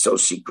it's not so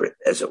secret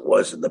as it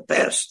was in the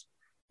past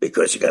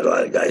because you got a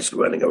lot of guys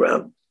running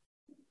around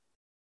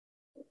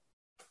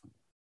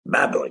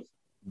babbling.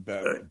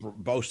 But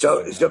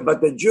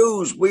the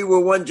Jews, we were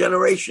one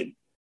generation.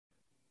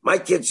 My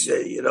kids,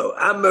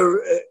 I'm a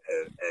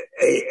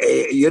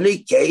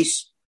unique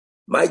case.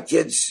 My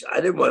kids, I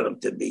didn't want them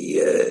to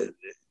be,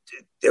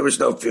 there was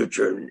no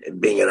future in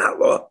being an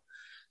outlaw.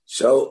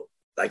 So,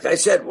 like I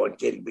said, one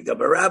kid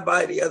become a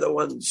rabbi, the other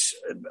ones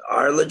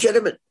are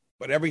legitimate.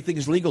 But everything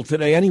is legal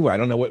today anyway. I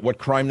don't know what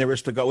crime there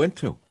is to go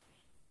into.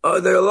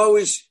 There'll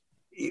always,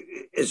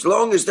 as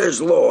long as there's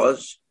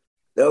laws,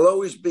 there'll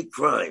always be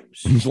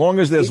crimes. As long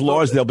as there's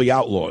laws, there'll be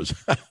outlaws.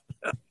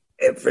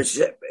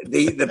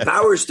 The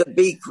powers to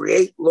be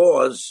create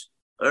laws,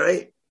 all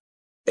right,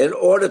 in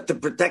order to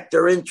protect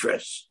their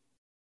interests.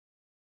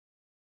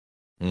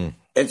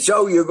 And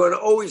so you're going to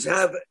always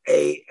have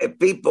a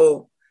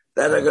people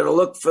that are going to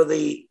look for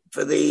the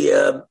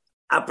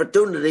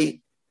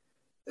opportunity.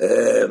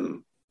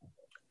 To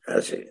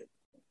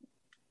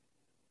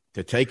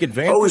take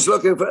advantage. Always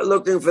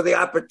looking for the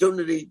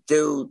opportunity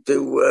to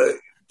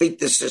beat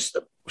the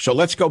system. So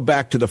let's go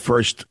back to the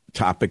first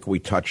topic we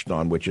touched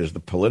on, which is the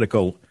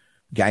political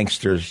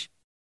gangsters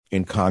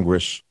in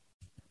Congress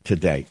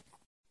today.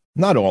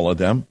 Not all of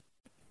them.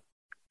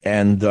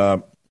 And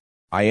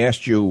I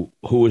asked you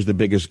who is the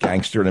biggest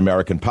gangster in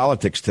American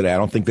politics today. I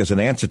don't think there's an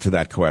answer to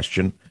that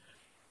question.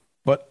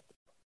 But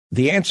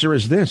the answer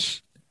is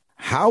this.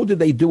 How did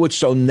they do it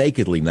so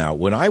nakedly now?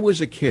 When I was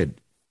a kid,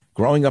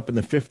 growing up in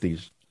the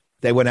 50s,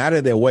 they went out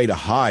of their way to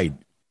hide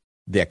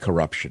their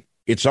corruption.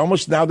 It's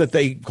almost now that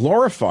they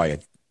glorify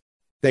it.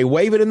 They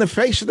wave it in the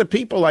face of the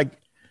people like,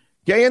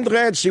 gay and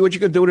red, see what you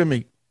can do to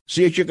me.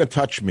 See if you can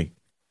touch me.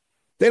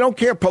 They don't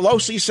care.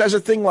 Pelosi says a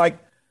thing like,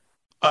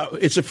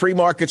 it's a free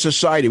market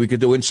society. We could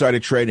do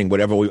insider trading,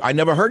 whatever. I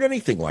never heard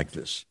anything like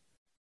this.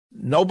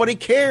 Nobody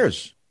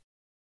cares.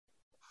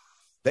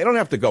 They don't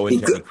have to go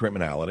into any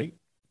criminality.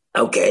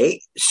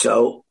 Okay,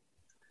 so.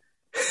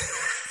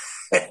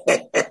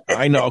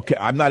 I know. Okay,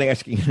 I'm not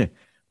asking.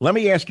 Let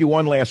me ask you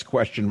one last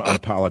question on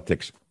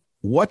politics.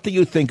 What do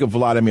you think of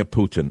Vladimir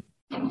Putin?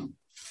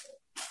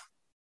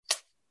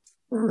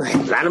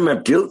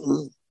 Vladimir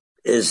Putin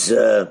is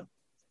a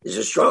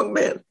strong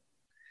man,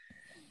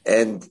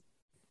 and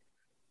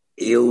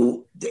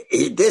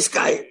this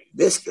guy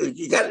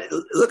you got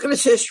to look at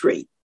his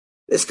history.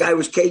 This guy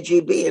was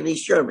KGB in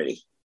East Germany.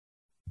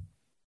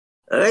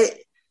 All right,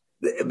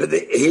 but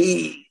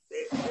he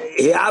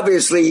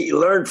obviously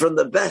learned from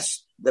the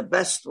best. The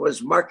best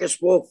was Marcus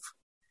Wolf,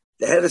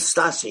 the head of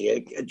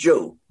Stasi, a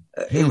Jew.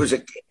 He was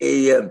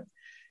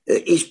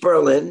East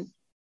Berlin,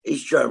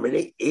 East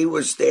Germany. He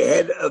was the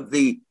head of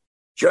the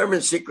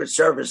German Secret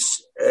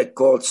Service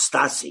called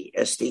Stasi,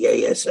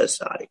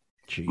 Stassi.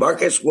 Jeez.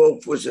 Marcus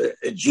Wolf was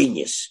a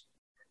genius,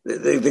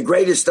 the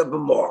greatest of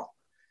them all.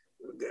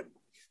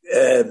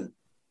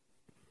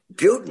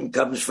 Putin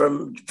comes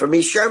from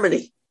East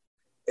Germany.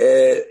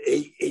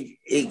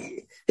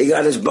 He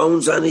got his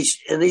bones in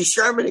East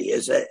Germany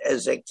as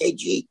a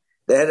KG,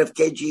 the head of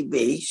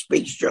KGB,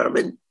 speaks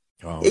German.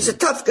 Oh. He's a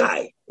tough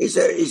guy. He's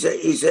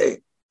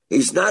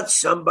not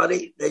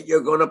somebody that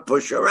you're going to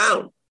push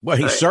around. Well,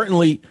 he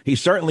certainly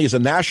is a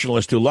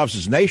nationalist who loves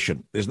his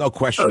nation. There's no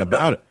question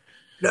about it.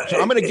 No,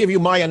 so I'm going to give you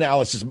my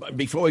analysis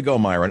before we go,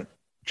 Myron.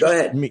 Go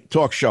ahead.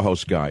 Talk show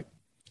host guy.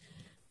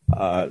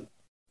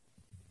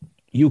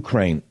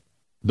 Ukraine,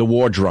 the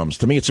war drums.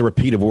 To me, it's a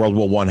repeat of World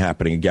War I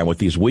happening again with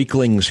these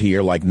weaklings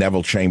here like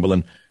Neville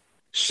Chamberlain.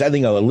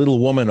 sending a little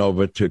woman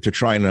over to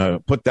try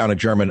and put down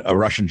a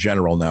Russian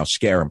general now,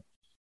 scare him.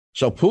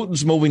 So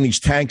Putin's moving these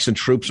tanks and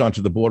troops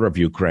onto the border of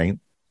Ukraine.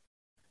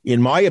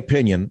 In my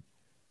opinion,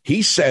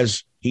 he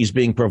says he's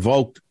being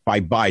provoked by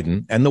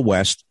Biden and the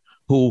West,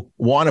 who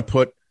want to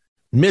put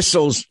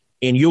missiles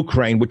in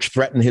Ukraine, which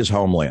threaten his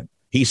homeland.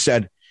 He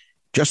said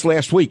just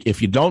last week,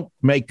 if you don't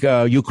make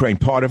Ukraine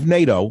part of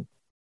NATO,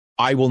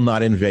 I will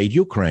not invade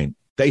Ukraine.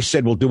 They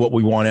said we'll do what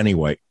we want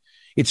anyway.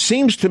 It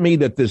seems to me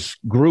that this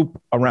group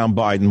around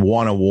Biden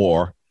want a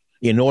war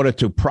in order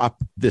to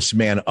prop this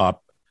man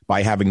up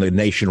by having the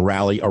nation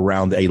rally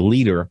around a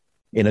leader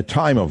in a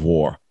time of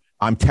war.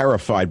 I'm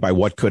terrified by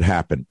what could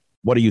happen.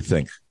 What do you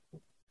think?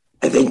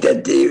 I think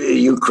that the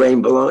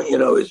Ukraine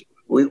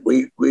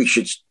we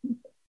should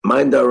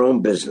mind our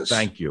own business.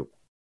 Thank you.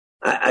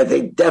 I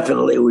think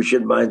definitely we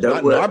should mind our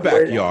in our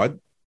backyard.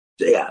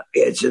 Yeah,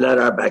 it's not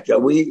our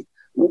backyard. We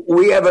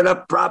have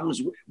enough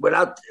problems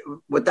without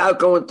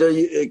going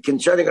to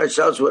concerning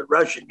ourselves with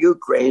Russia and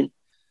Ukraine.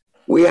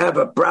 We have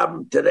a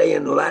problem today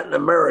in Latin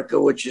America,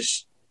 which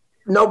is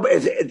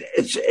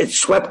it's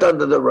swept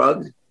under the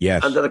rug.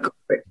 Yes, under the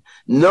carpet.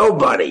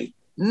 Nobody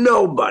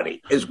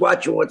is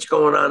watching what's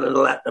going on in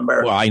Latin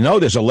America. Well, I know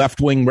there's a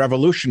left-wing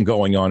revolution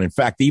going on. In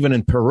fact, even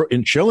in Peru,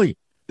 in Chile,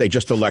 they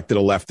just elected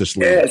a leftist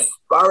leader. Yes,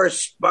 Bar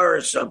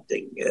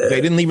something.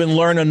 They didn't even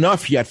learn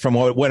enough yet from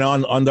what went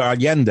on under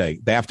Allende.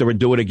 They have to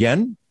do it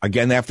again.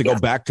 Again, they have to go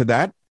back to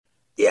that.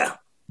 Yeah,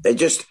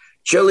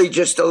 Chile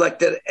just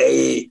elected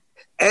a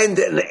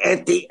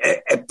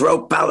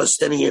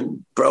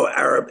pro-Palestinian,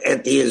 pro-Arab,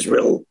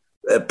 anti-Israel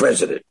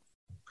president.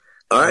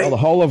 All right. Well, the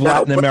whole of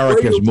Latin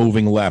America is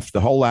moving left.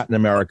 The whole Latin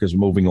America is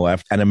moving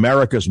left, and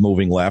America's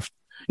moving left.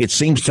 It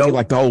seems to me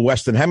like the whole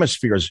Western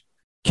Hemisphere is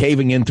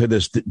caving into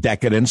this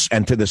decadence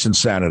and to this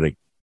insanity.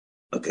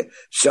 Okay,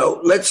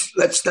 so let's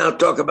now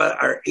talk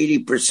about our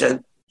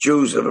 80%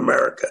 Jews of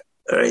America.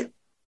 All right.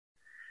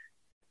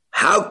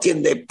 How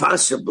can they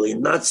possibly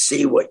not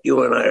see what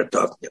you and I are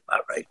talking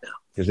about right now?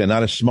 Because they're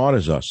not as smart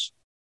as us.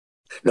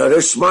 No,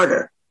 they're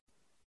smarter.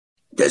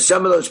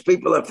 Some of those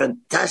people are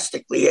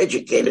fantastically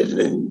educated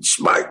and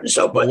smart and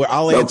so forth. Well,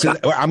 I'm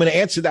going to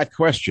answer that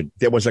question.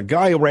 There was a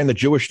guy who ran the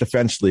Jewish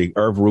Defense League,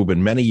 Irv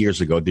Rubin, many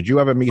years ago. Did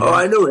you ever meet him? Oh,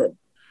 I knew him.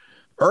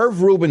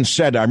 Irv Rubin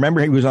said, I remember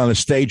he was on the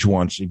stage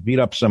once. He beat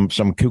up some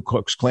Ku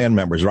Klux Klan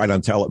members right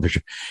on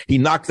television. He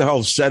knocked the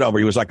whole set over.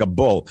 He was like a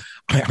bull.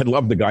 I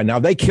love the guy. Now,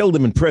 they killed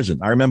him in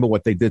prison. I remember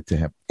what they did to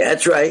him.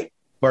 That's right.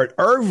 But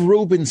Irv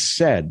Rubin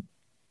said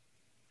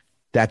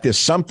that there's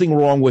something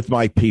wrong with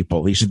my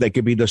people. He said they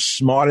could be the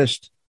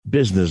smartest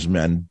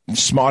businessmen,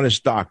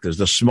 smartest doctors,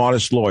 the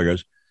smartest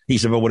lawyers. He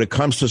said, but when it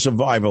comes to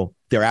survival,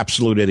 they're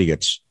absolute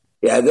idiots.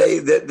 Yeah,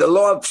 the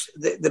law of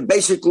the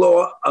basic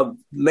law of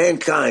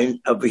mankind,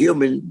 of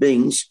human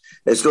beings,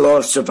 is the law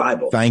of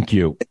survival. Thank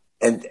you.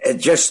 And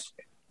just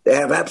they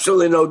have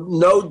absolutely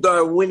no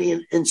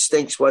Darwinian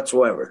instincts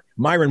whatsoever.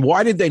 Myron,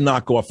 why did they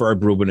knock off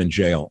Irv Rubin in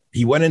jail?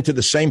 He went into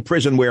the same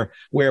prison where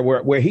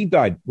he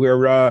died.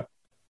 Where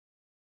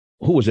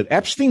who was it?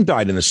 Epstein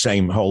died in the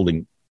same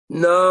holding.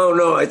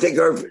 No, I think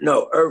Irv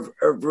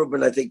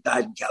Rubin, I think,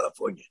 died in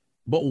California.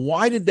 But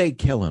why did they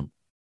kill him?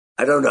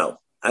 I don't know.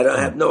 I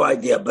have no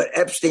idea. But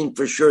Epstein,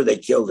 for sure, they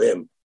killed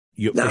him.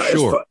 For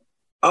sure.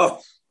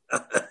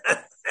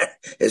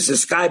 Is the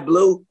sky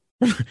blue?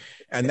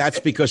 And that's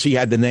because he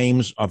had the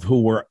names of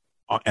who were,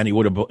 and he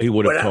would have called.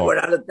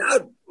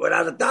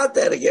 Without a doubt,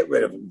 they had to get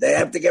rid of him. They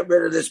have to get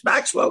rid of this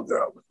Maxwell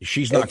girl.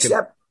 She's not going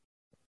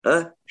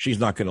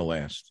to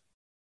last.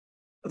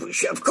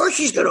 Of course,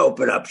 she's going to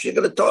open up. She's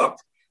going to talk.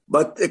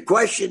 But the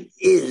question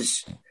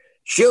is,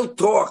 she'll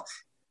talk,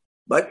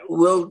 but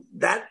will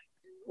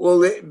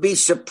it be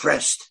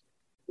suppressed?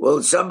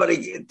 Will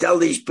somebody tell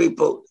these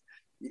people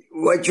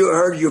what you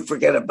heard, you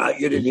forget about?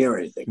 You didn't hear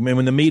anything. I mean,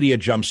 when the media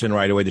jumps in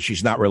right away that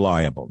she's not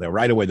reliable,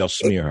 they'll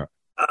smear her.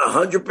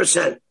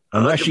 100%.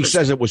 Unless she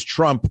says it was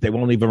Trump, they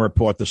won't even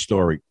report the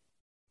story.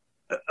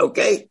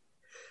 Okay,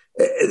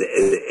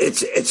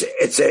 it's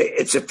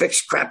a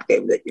fixed crap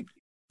game that you.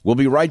 We'll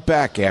be right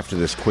back after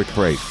this quick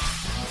break.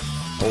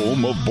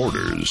 Home of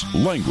borders,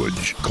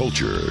 language,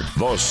 culture,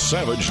 the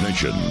Savage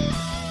Nation.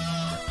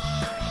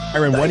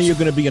 Aaron, when are you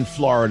going to be in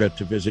Florida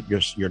to visit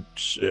your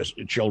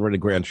children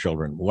and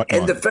grandchildren?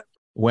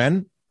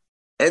 When?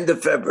 End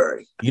of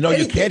February. You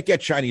can't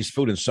get Chinese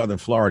food in Southern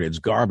Florida. It's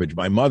garbage.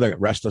 My mother,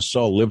 rest her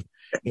soul, lived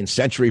in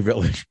Century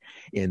Village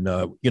in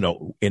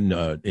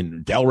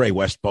Delray,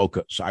 West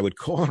Boca. So I would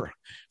call her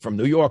from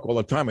New York all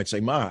the time. I'd say,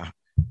 Ma,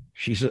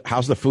 she said,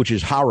 how's the food?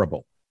 She's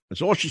horrible.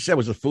 That's all she said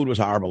was the food was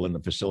horrible in the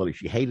facility.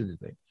 She hated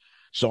it.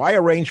 So I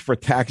arranged for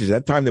taxis.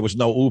 At that time, there was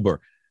no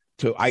Uber.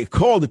 I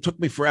called. It took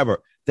me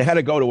forever. They had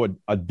to go to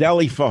a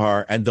deli for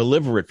her and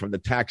deliver it from the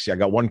taxi. I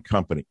got one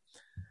company.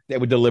 They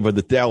would deliver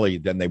the deli.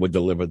 Then they would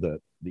deliver the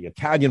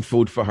Italian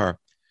food for her.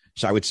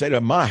 So I would say to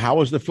her, Ma, how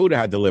was the food I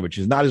had delivered?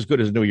 She's not as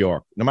good as New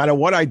York. No matter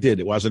what I did,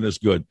 it wasn't as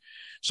good.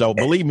 So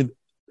believe me,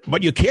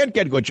 but you can't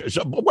get good.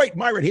 So wait,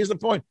 Myron, here's the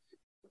point.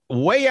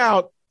 Way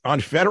out on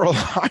Federal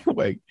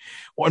Highway,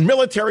 on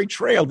Military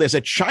Trail, there's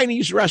a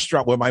Chinese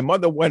restaurant where my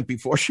mother went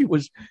before she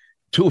was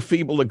too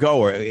feeble to go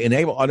or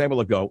unable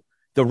to go.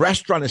 The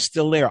restaurant is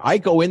still there. I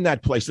go in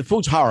that place. The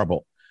food's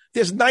horrible.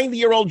 There's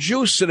 90-year-old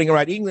Jews sitting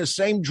around eating the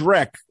same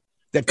dreck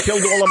that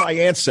killed all of my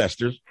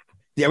ancestors.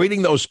 They're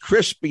eating those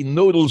crispy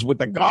noodles with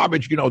the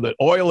garbage, the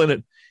oil in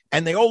it.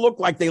 And they all look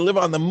like they live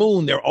on the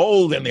moon. They're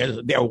old and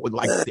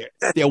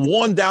they're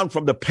worn down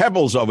from the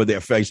pebbles over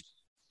their face.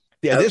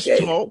 They're this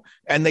tall,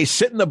 and they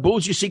sit in the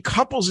booths. You see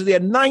couples in their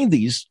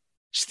 90s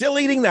still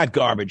eating that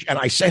garbage. And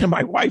I say to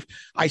my wife,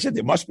 I said,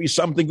 there must be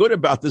something good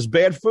about this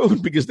bad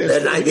food because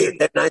they're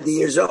 90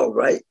 years old,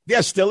 right?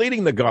 They're still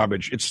eating the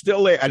garbage. It's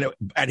still there.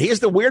 And here's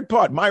the weird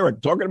part, Myra,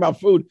 talking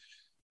about food.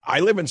 I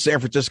live in San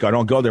Francisco. I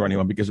don't go there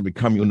anymore because it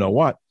become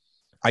you-know-what.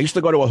 I used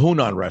to go to a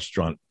Hunan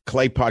restaurant,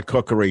 clay pot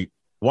cookery,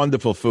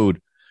 wonderful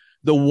food.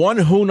 The one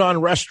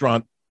Hunan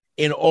restaurant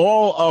in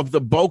all of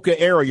the Boca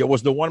area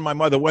was the one my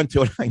mother went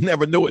to, and I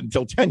never knew it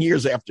until 10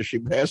 years after she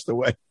passed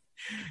away.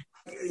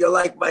 You're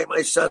like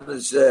my son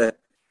is,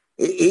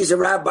 he's a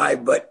rabbi,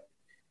 but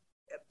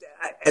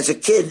as a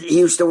kid, he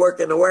used to work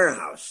in a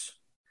warehouse,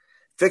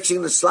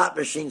 fixing the slot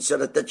machines so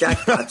that the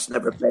jackpots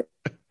never paid.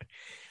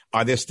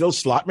 Are there still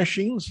slot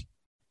machines?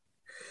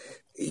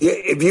 Yeah,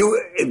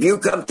 if you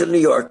come to New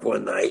York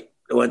one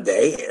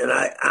day, and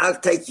I'll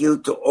take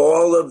you to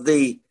all of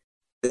the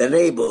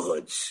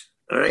neighborhoods,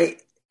 all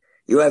right?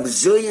 You have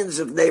zillions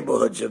of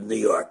neighborhoods of New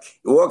York.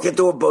 You walk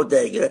into a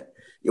bodega,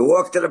 you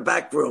walk to the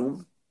back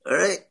room, all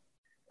right?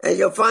 And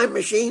you'll find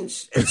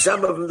machines. And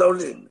some of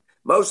them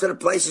most of the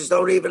places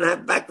don't even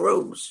have back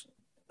rooms,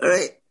 all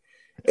right?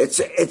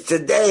 It's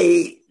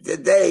today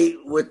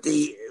with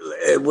the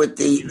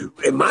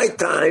in my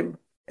time,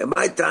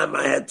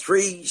 I had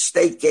 3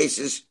 state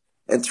cases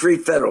and 3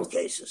 federal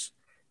cases.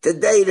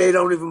 Today, they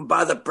don't even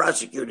bother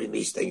prosecuting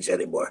these things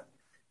anymore.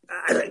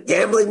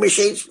 Gambling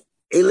machines,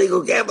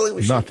 illegal gambling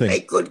machines. Nothing.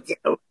 They could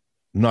gamble.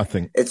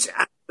 Nothing. It's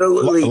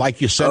absolutely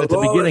like you said at the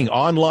beginning.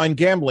 Online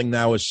gambling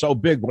now is so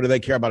big. What do they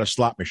care about a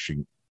slot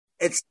machine?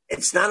 It's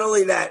not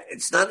only that.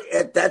 It's not.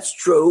 That's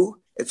true.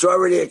 It's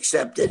already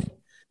accepted.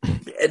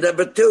 And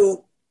number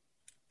 2,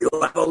 you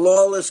have a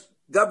lawless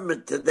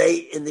government today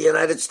in the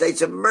United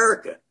States of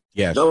America.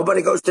 Yes.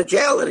 Nobody goes to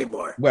jail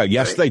anymore. Well,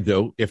 yes, right? They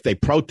do. If they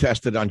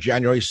protested on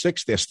January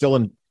 6th, they're still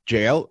in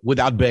jail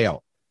without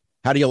bail.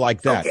 How do you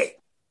like that?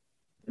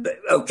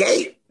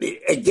 Okay.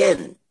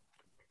 Again,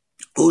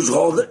 who's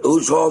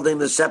holding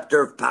the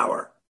scepter of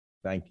power?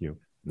 Thank you.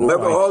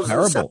 Whoever holds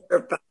the scepter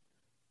of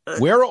power.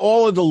 Where are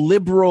all of the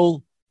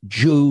liberal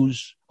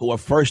Jews who are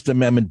First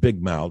Amendment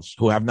big mouths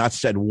who have not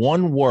said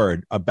one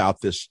word about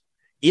this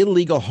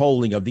illegal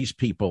holding of these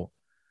people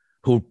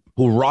who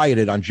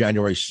rioted on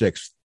January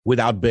 6th?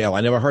 Without bail.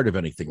 I never heard of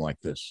anything like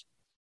this.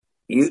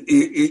 Do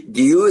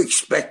you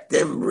expect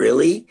them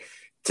really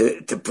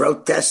to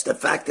protest the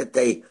fact that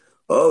they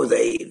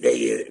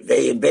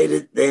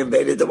invaded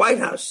the White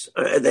House?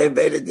 They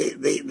invaded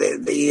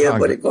the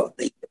what do you call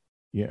it?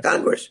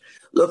 Congress.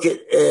 Look at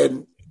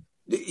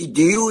do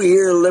you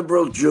hear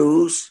liberal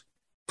Jews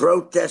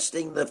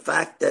protesting the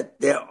fact that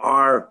there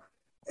are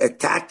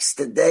attacks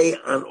today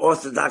on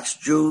Orthodox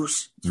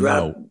Jews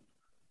throughout?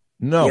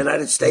 No, the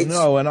United States?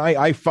 No, and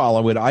I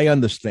follow it. I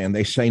understand.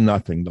 They say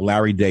nothing. The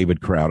Larry David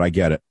crowd, I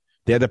get it.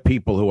 They're the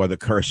people who are the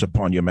curse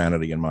upon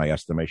humanity in my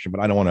estimation. But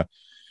I don't want to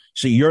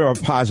see, you're a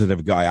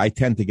positive guy. I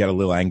tend to get a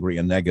little angry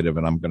and negative,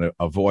 and I'm going to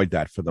avoid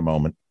that for the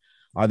moment.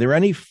 Are there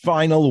any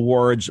final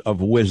words of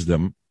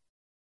wisdom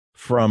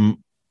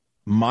from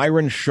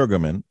Myron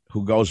Sugarman,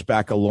 who goes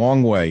back a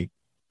long way,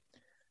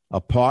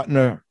 a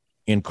partner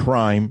in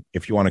crime,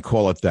 if you want to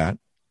call it that,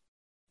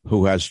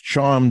 who has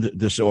charmed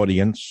this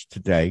audience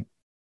today?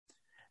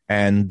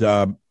 And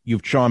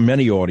you've charmed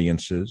many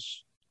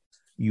audiences.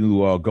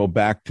 You go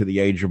back to the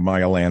age of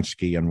Meyer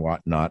Lansky and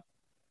whatnot.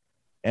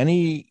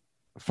 Any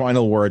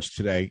final words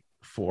today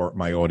for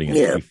my audience?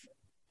 Yeah.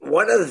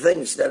 One of the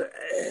things that,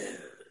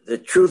 the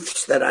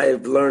truths that I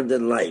have learned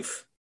in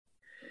life,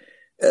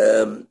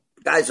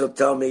 guys will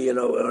tell me, I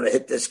want to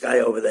hit this guy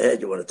over the head.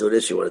 You want to do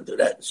this, you want to do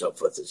that, and so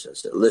forth. And so I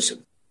said,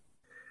 listen,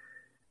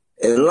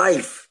 in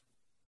life,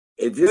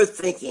 if you're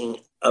thinking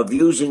of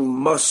using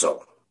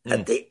muscle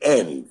at the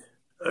end,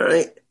 all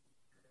right,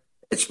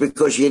 it's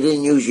because you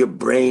didn't use your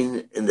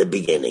brain in the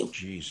beginning.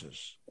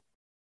 Jesus.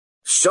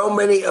 So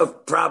many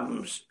of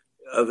problems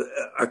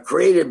are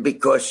created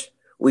because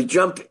we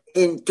jump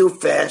in too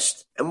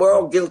fast, and we're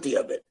all guilty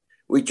of it.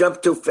 We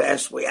jump too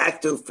fast. We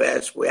act too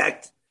fast. We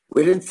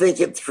didn't think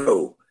it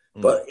through.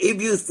 But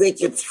if you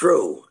think it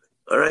through,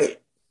 all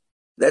right,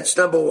 that's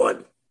number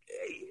 1.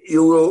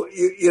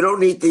 You don't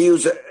need to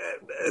use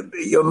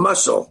your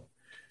muscle.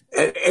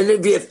 And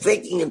if you're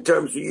thinking in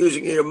terms of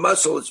using your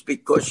muscle, it's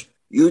because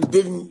you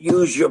didn't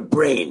use your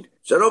brain.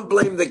 So don't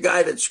blame the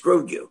guy that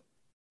screwed you.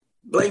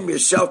 Blame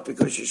yourself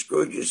because you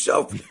screwed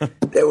yourself.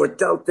 There were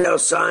telltale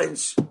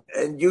signs,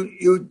 and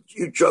you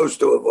chose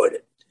to avoid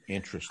it.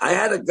 Interesting. I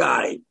had a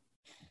guy.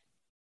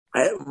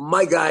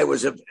 My guy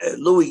was a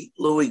Louis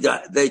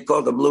guy. They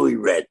called him Louis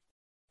Red.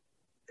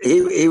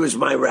 he was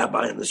my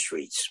rabbi in the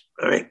streets.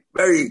 All right,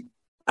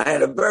 I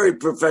had a very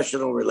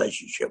professional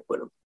relationship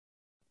with him.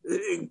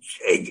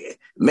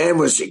 Man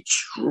was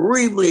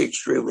extremely,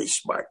 extremely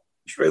smart,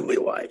 extremely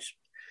wise.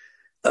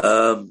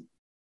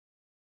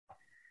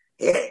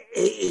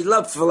 He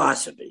loved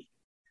philosophy.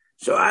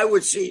 So I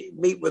would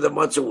meet with him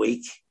once a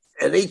week,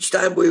 and each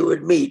time we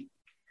would meet,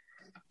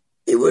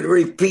 he would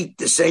repeat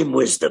the same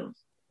wisdom.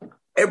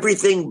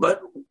 Everything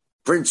but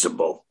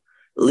principle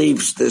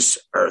leaves this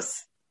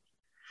earth.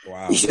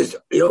 Wow. He says,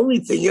 the only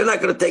thing, you're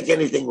not going to take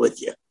anything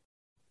with you.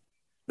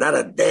 Not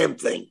a damn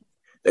thing.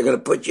 They're going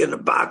to put you in a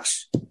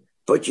box,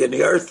 put you in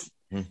the earth.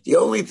 The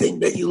only thing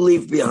that you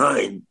leave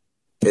behind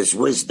is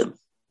wisdom.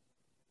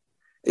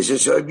 He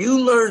says, so if you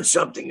learn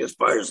something as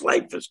far as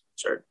life is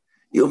concerned,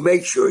 you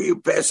make sure you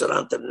pass it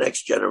on to the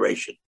next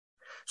generation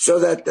so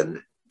that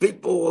the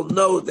people will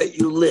know that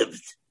you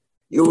lived.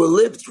 You will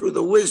live through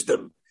the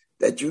wisdom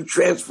that you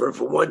transfer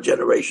from one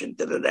generation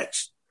to the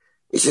next.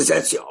 He says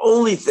that's the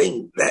only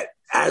thing that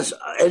has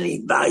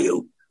any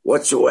value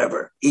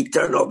whatsoever,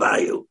 eternal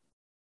value.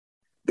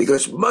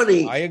 Because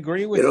money, I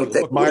agree with you.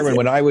 Look, Myron,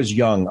 when I was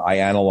young, I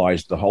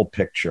analyzed the whole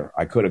picture.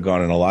 I could have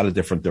gone in a lot of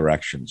different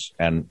directions.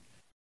 And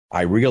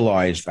I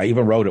realized, I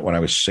even wrote it when I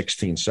was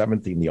 16,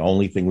 17, the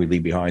only thing we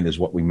leave behind is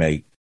what we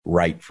may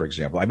write, for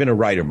example. I've been a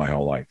writer my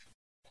whole life.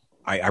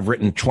 I've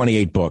written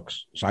 28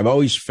 books. So I've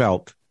always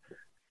felt,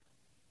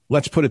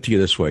 let's put it to you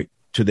this way.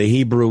 To the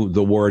Hebrew,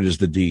 the word is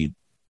the deed.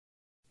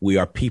 We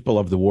are people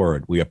of the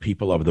word. We are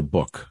people of the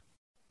book.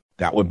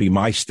 That would be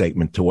my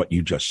statement to what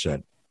you just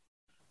said.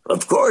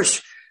 Of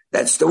course,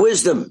 that's the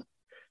wisdom.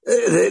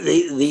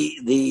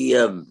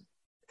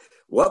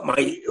 What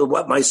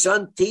my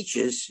son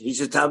teaches, he's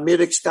a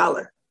Talmudic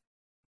scholar.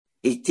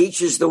 He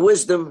teaches the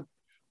wisdom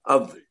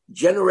of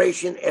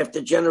generation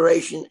after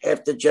generation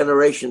after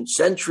generation,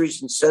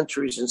 centuries and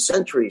centuries and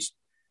centuries,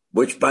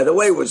 which, by the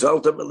way, was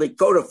ultimately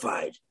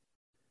codified.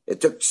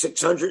 It took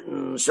 600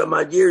 and some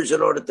odd years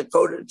in order to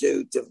code it,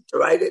 to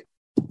write it,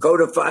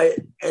 codify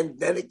it, and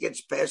then it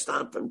gets passed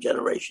on from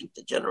generation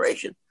to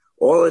generation.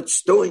 All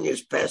it's doing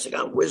is passing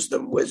on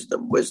wisdom,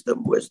 wisdom,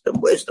 wisdom,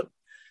 wisdom, wisdom.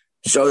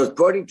 So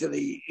according to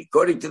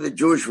the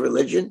Jewish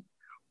religion,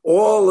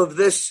 all of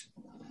this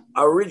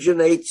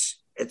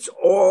originates, its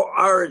all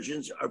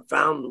origins are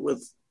found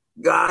with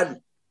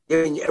God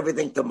giving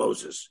everything to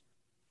Moses.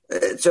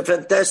 It's a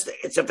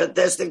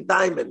fantastic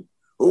diamond.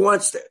 Who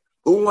wants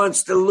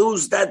to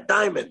lose that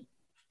diamond?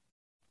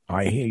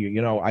 I hear you.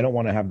 You know, I don't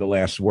want to have the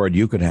last word.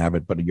 You could have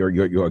it, but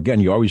you're again,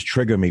 you always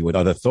trigger me with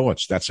other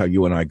thoughts. That's how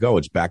you and I go.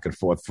 It's back and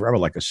forth forever,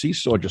 like a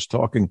seesaw, just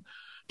talking,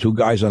 two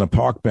guys on a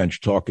park bench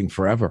talking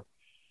forever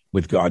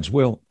with God's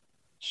will.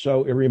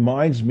 So it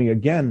reminds me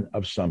again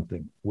of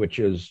something, which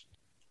is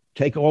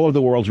take all of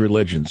the world's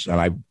religions, and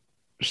I've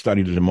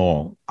studied them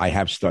all. I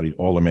have studied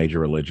all the major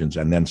religions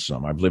and then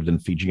some. I've lived in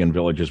Fijian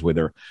villages where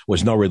there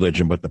was no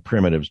religion but the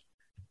primitives.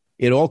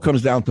 It all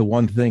comes down to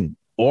one thing.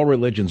 All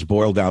religions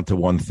boil down to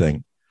one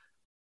thing.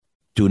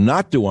 Do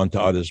not do unto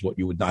others what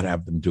you would not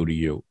have them do to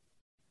you,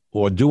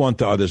 or do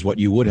unto others what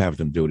you would have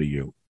them do to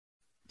you.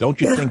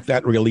 Don't you think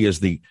that really is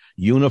the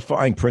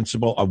unifying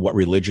principle of what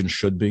religion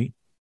should be?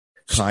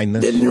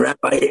 Kindness. Didn't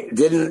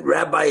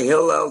Rabbi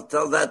Hillel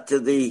tell that to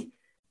the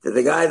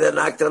guy that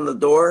knocked on the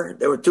door?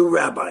 There were two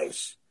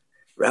rabbis,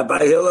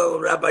 Rabbi Hillel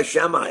and Rabbi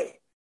Shammai,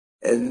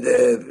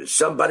 and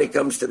somebody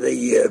comes to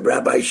the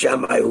Rabbi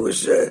Shammai, who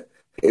was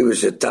he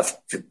was a tough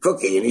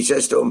cookie, and he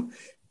says to him,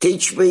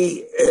 "Teach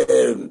me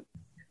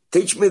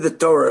the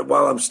Torah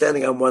while I'm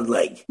standing on one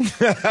leg."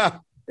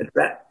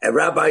 And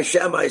Rabbi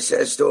Shammai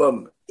says to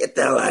him, "Get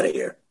the hell out of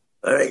here!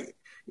 All right,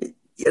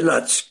 you're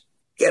nuts.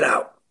 Get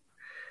out."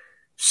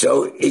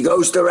 So he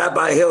goes to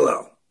Rabbi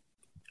Hillel,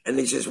 and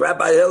he says,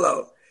 "Rabbi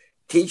Hillel,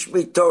 teach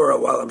me Torah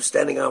while I'm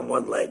standing on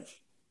one leg."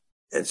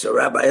 And so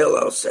Rabbi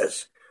Hillel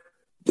says,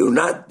 "Do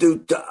not do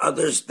to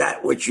others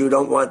that which you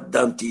don't want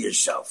done to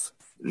yourself."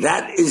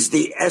 That is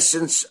the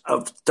essence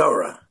of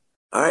Torah.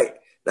 All right,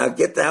 now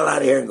get the hell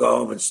out of here and go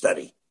home and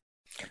study.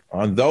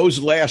 On those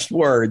last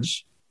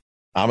words,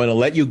 I'm going to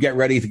let you get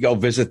ready to go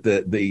visit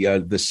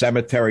the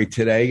cemetery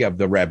today of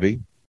the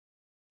Rebbe.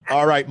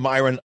 All right,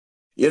 Myron.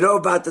 You know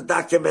about the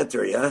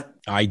documentary, huh?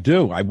 I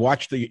do. I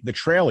watched the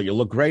trailer. You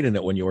look great in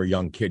it when you were a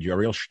young kid. You're a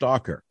real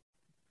stalker.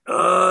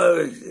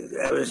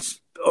 That was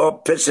all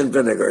piss and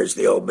vinegar, as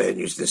the old man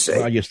used to say.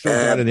 Well, you still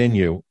got it in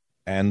you.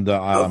 And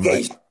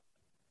okay.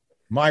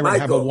 Myron, Michael,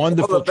 have a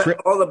wonderful trip.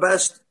 All the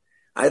best.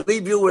 I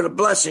leave you with a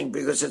blessing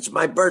because it's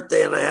my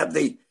birthday, and I have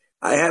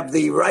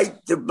the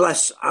right to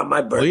bless on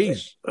my birthday.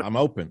 Please, I'm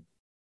open.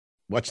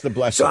 What's the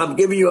blessing? So I'm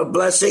giving you a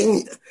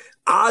blessing.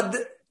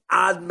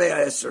 Ad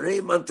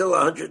me'asarim, until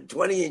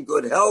 120 in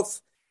good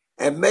health.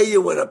 And may you,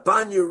 when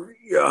upon your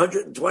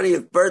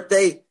 120th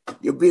birthday,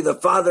 you'll be the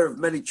father of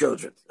many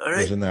children. All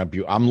right? Isn't that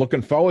beautiful? I'm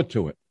looking forward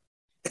to it.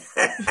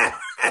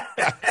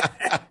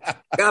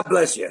 God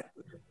bless you.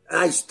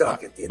 Nice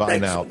talking to you. Bye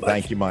Thanks now. so much.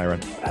 Thank you, Myron.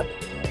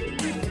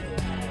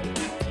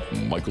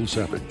 Michael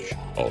Savage,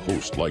 a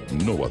host like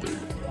no other.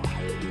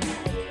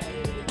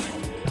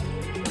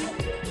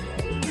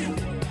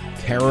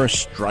 Terror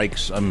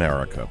Strikes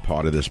America,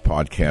 part of this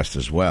podcast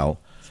as well.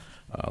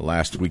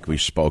 Last week we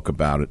spoke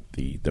about it,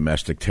 the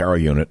domestic terror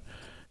unit,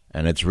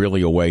 and it's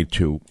really a way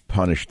to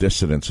punish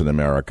dissidents in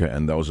America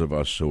and those of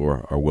us who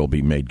are or will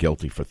be made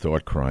guilty for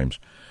thought crimes.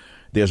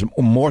 There's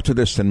more to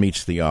this than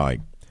meets the eye.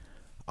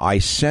 I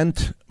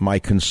sent my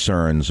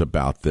concerns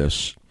about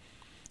this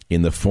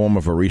in the form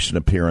of a recent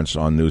appearance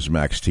on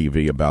Newsmax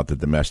TV about the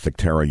domestic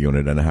terror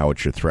unit and how it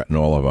should threaten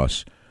all of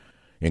us,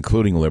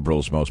 including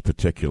liberals most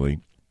particularly,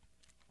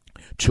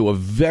 to a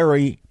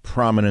very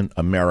prominent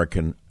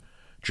American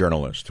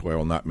journalist who I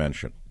will not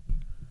mention.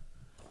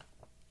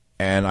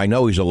 And I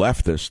know he's a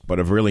leftist, but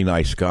a really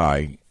nice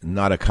guy,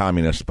 not a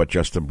communist, but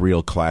just a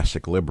real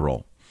classic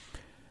liberal.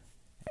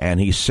 And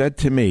he said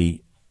to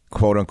me,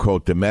 quote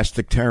unquote,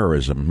 domestic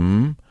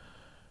terrorism,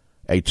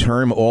 a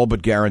term all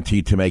but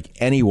guaranteed to make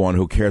anyone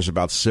who cares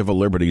about civil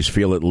liberties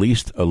feel at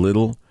least a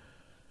little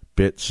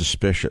bit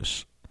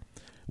suspicious.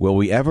 Will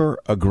we ever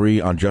agree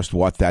on just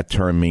what that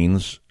term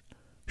means?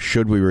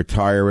 Should we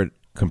retire it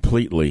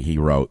completely, he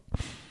wrote.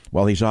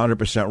 Well, he's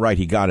 100% right.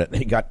 He got it.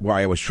 He got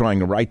why I was trying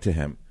to write to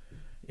him,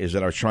 is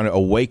that I was trying to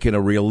awaken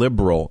a real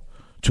liberal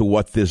to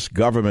what this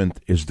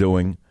government is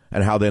doing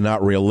and how they're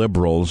not real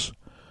liberals.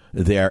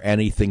 They're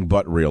anything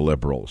but real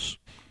liberals.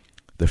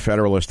 The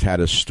Federalist had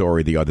a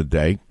story the other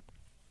day.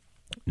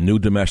 New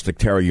domestic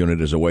terror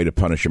unit is a way to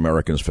punish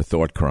Americans for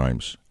thought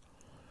crimes.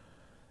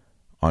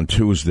 On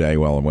Tuesday,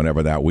 well,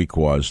 whenever that week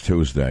was,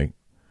 Tuesday,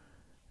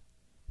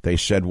 they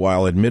said,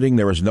 while admitting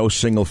there is no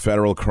single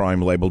federal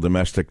crime labeled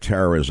domestic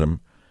terrorism,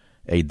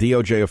 a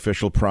DOJ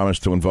official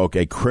promised to invoke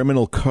a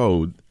criminal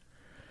code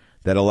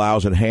that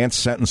allows enhanced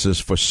sentences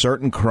for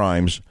certain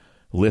crimes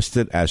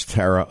listed as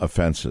terror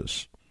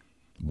offenses.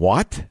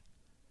 What?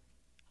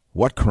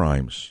 What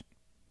crimes?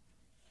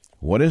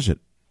 What is it?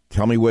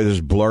 Tell me where this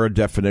blurred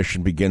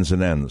definition begins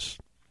and ends.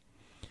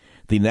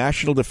 The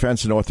National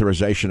Defense and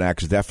Authorization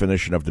Act's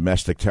definition of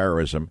domestic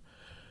terrorism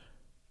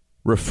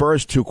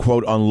refers to,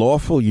 quote,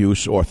 unlawful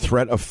use or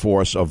threat of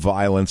force of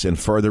violence in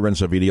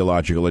furtherance of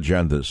ideological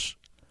agendas,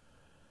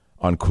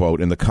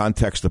 unquote, in the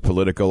context of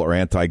political or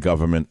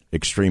anti-government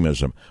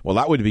extremism. Well,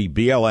 that would be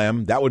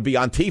BLM. That would be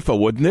Antifa,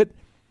 wouldn't it?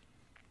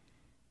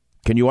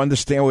 Can you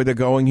understand where they're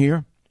going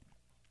here?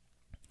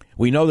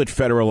 We know that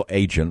federal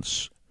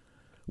agents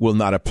will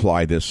not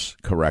apply this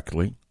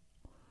correctly.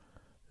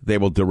 They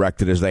will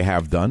direct it, as they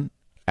have done,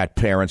 at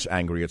parents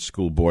angry at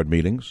school board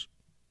meetings,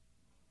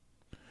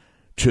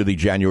 to the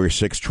January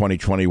 6,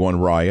 2021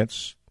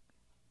 riots.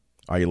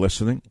 Are you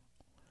listening?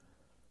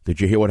 Did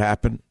you hear what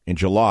happened? In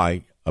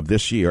July of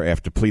this year,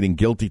 after pleading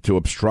guilty to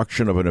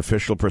obstruction of an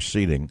official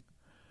proceeding,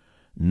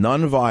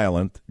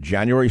 nonviolent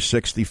January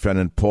 6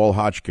 defendant Paul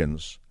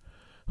Hodgkins,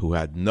 who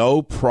had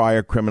no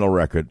prior criminal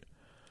record,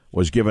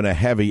 was given a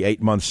heavy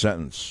 8-month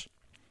sentence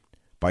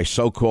by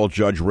so-called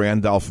Judge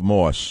Randolph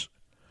Moss,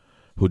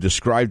 who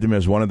described him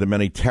as one of the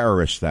many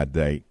terrorists that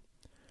day,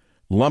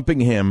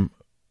 lumping him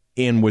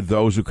in with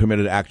those who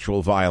committed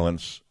actual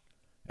violence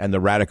and the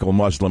radical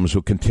Muslims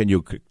who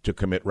continue to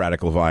commit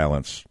radical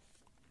violence.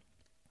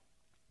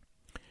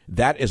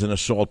 That is an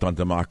assault on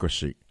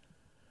democracy,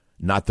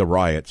 not the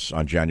riots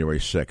on January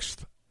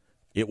 6th.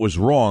 It was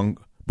wrong,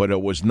 but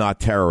it was not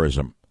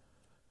terrorism.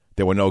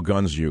 There were no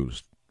guns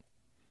used.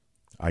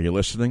 Are you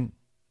listening?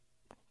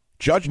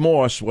 Judge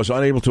Morse was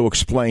unable to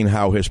explain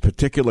how his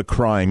particular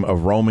crime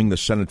of roaming the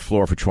Senate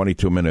floor for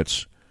 22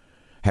 minutes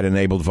had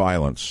enabled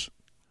violence.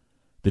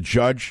 The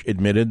judge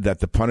admitted that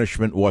the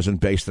punishment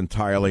wasn't based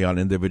entirely on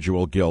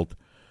individual guilt,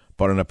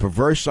 but on a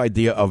perverse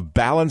idea of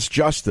balanced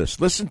justice.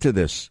 Listen to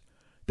this.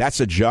 That's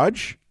a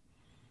judge?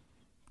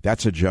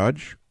 That's a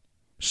judge?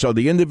 So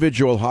the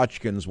individual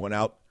Hodgkins went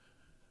out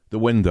the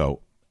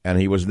window, and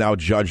he was now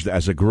judged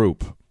as a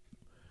group.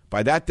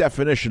 By that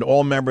definition,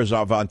 all members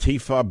of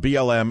Antifa,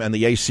 BLM, and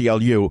the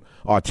ACLU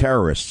are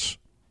terrorists.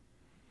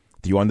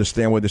 Do you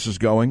understand where this is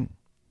going?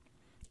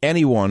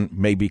 Anyone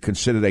may be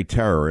considered a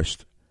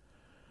terrorist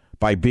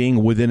by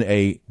being within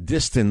a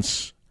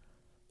distance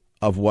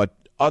of what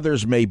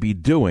others may be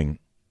doing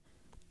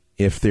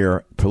if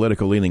their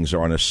political leanings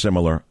are on a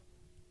similar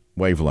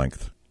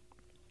wavelength.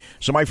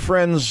 So, my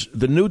friends,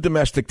 the new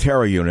domestic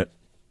terror unit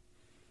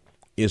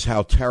is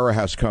how terror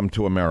has come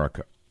to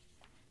America.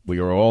 We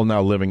are all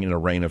now living in a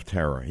reign of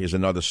terror. Here's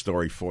another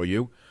story for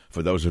you,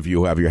 for those of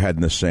you who have your head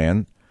in the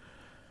sand.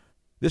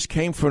 This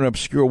came from an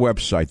obscure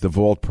website, The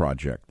Vault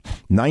Project.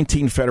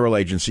 19 federal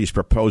agencies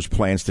propose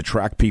plans to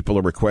track people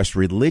who request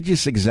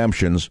religious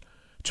exemptions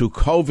to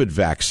COVID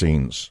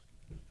vaccines.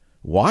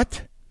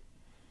 What?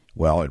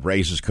 Well, it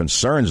raises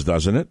concerns,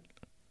 doesn't it?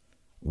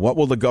 What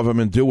will the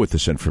government do with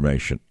this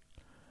information?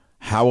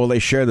 How will they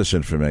share this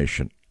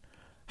information?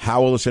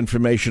 How will this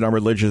information on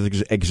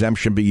religious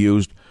exemption be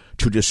used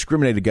to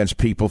discriminate against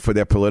people for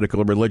their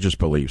political or religious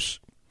beliefs?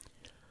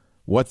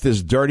 What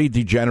this dirty,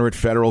 degenerate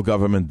federal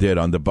government did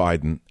under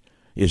Biden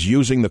is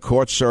using the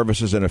Court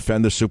Services and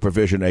Offender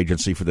Supervision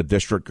Agency for the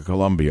District of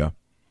Columbia.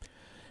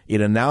 It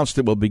announced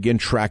it will begin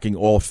tracking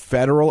all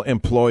federal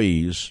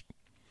employees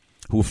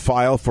who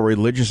file for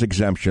religious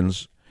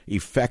exemptions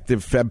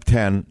effective Feb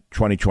 10,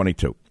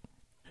 2022.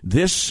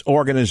 This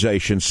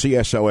organization,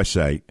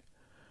 CSOSA,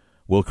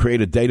 will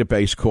create a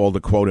database called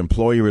the, quote,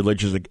 Employee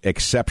Religious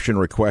Exception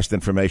Request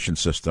Information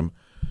System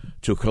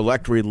to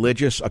collect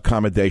religious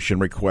accommodation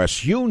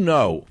requests. You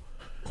know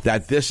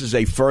that this is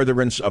a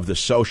furtherance of the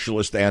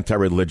socialist,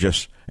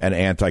 anti-religious, and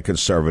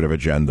anti-conservative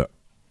agenda.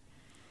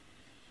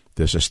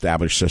 This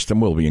established system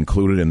will be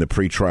included in the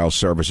Pretrial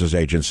Services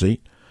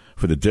Agency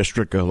for the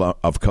District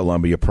of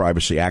Columbia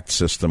Privacy Act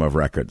system of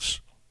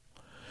records.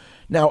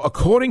 Now,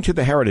 according to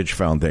the Heritage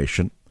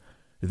Foundation,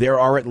 there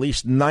are at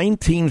least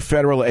 19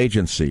 federal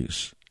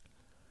agencies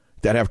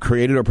that have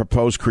created or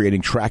proposed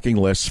creating tracking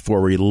lists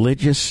for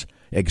religious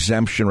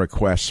exemption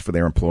requests for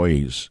their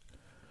employees.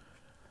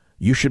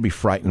 You should be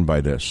frightened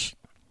by this.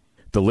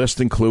 The list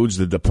includes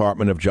the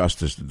Department of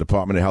Justice, the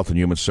Department of Health and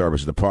Human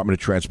Services, the Department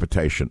of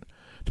Transportation,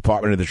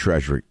 Department of the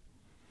Treasury.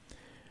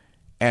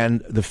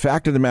 And the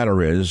fact of the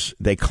matter is,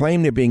 they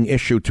claim they're being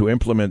issued to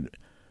implement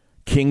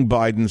King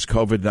Biden's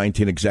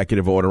COVID-19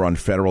 executive order on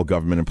federal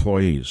government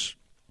employees.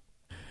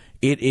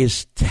 It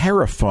is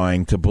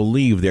terrifying to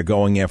believe they're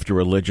going after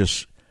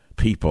religious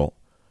people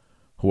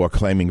who are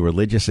claiming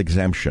religious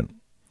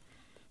exemption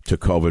to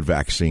COVID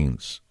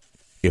vaccines.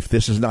 If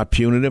this is not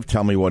punitive,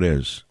 tell me what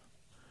is.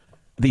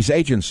 These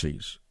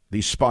agencies,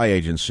 these spy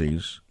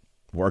agencies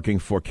working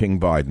for King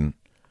Biden,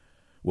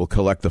 will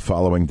collect the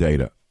following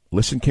data.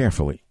 Listen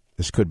carefully.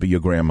 This could be your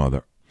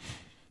grandmother.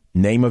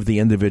 Name of the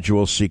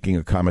individual seeking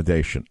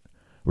accommodation.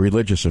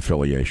 Religious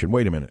affiliation.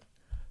 Wait a minute.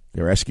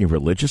 They're asking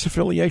religious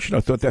affiliation? I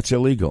thought that's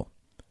illegal.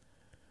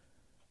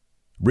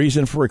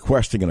 Reason for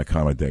requesting an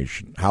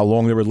accommodation. How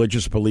long the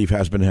religious belief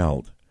has been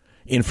held.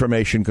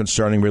 Information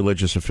concerning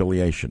religious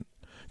affiliation.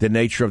 The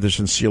nature of the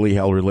sincerely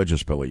held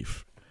religious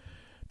belief.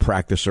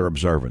 Practice or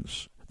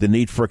observance. The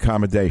need for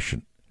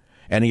accommodation.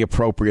 Any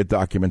appropriate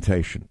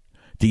documentation.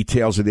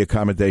 Details of the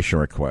accommodation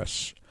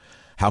requests.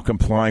 How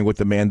complying with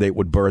the mandate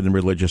would burden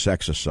religious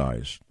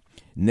exercise.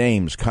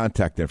 Names,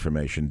 contact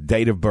information,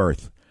 date of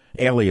birth,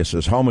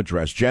 aliases, home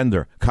address,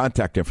 gender,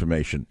 contact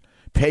information,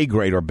 pay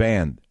grade or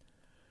band,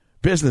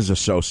 business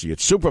associate,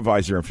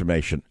 supervisor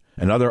information,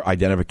 and other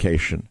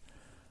identification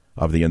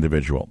of the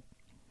individual.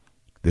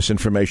 This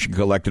information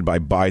collected by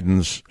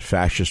Biden's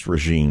fascist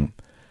regime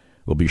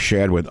will be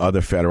shared with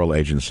other federal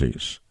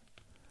agencies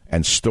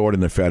and stored in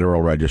the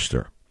Federal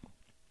Register.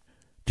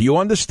 Do you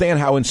understand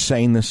how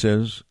insane this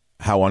is?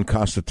 How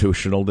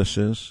unconstitutional this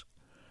is?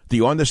 Do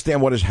you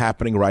understand what is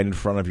happening right in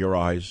front of your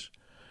eyes?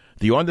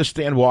 Do you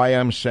understand why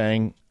I'm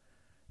saying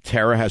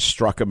terror has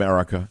struck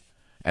America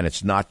and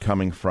it's not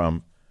coming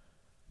from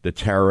the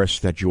terrorists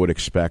that you would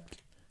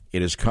expect?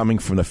 It is coming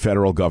from the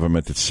federal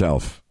government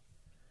itself.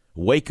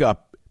 Wake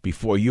up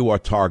before you are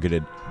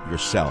targeted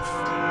yourself.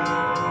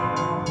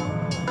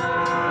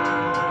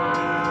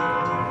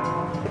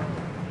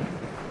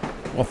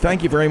 Well,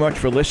 thank you very much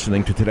for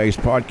listening to today's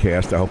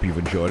podcast. I hope you've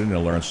enjoyed it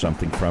and learned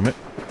something from it.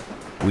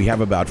 We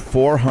have about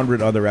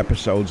 400 other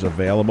episodes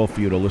available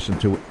for you to listen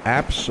to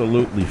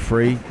absolutely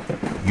free.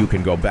 You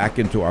can go back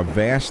into our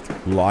vast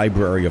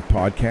library of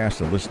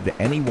podcasts and listen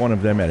to any one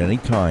of them at any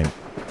time.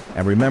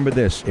 And remember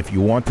this, if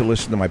you want to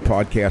listen to my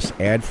podcast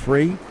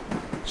ad-free,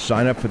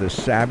 sign up for the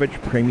Savage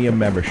Premium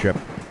membership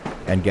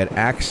and get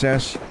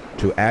access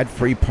to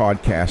ad-free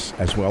podcasts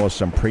as well as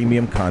some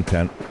premium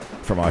content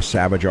from our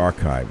Savage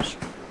archives.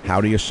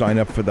 How do you sign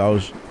up for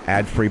those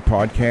ad-free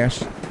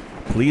podcasts?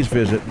 Please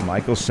visit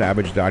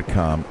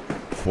michaelsavage.com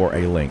for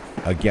a link.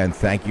 Again,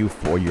 thank you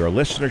for your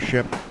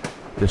listenership.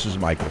 This is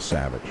Michael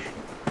Savage.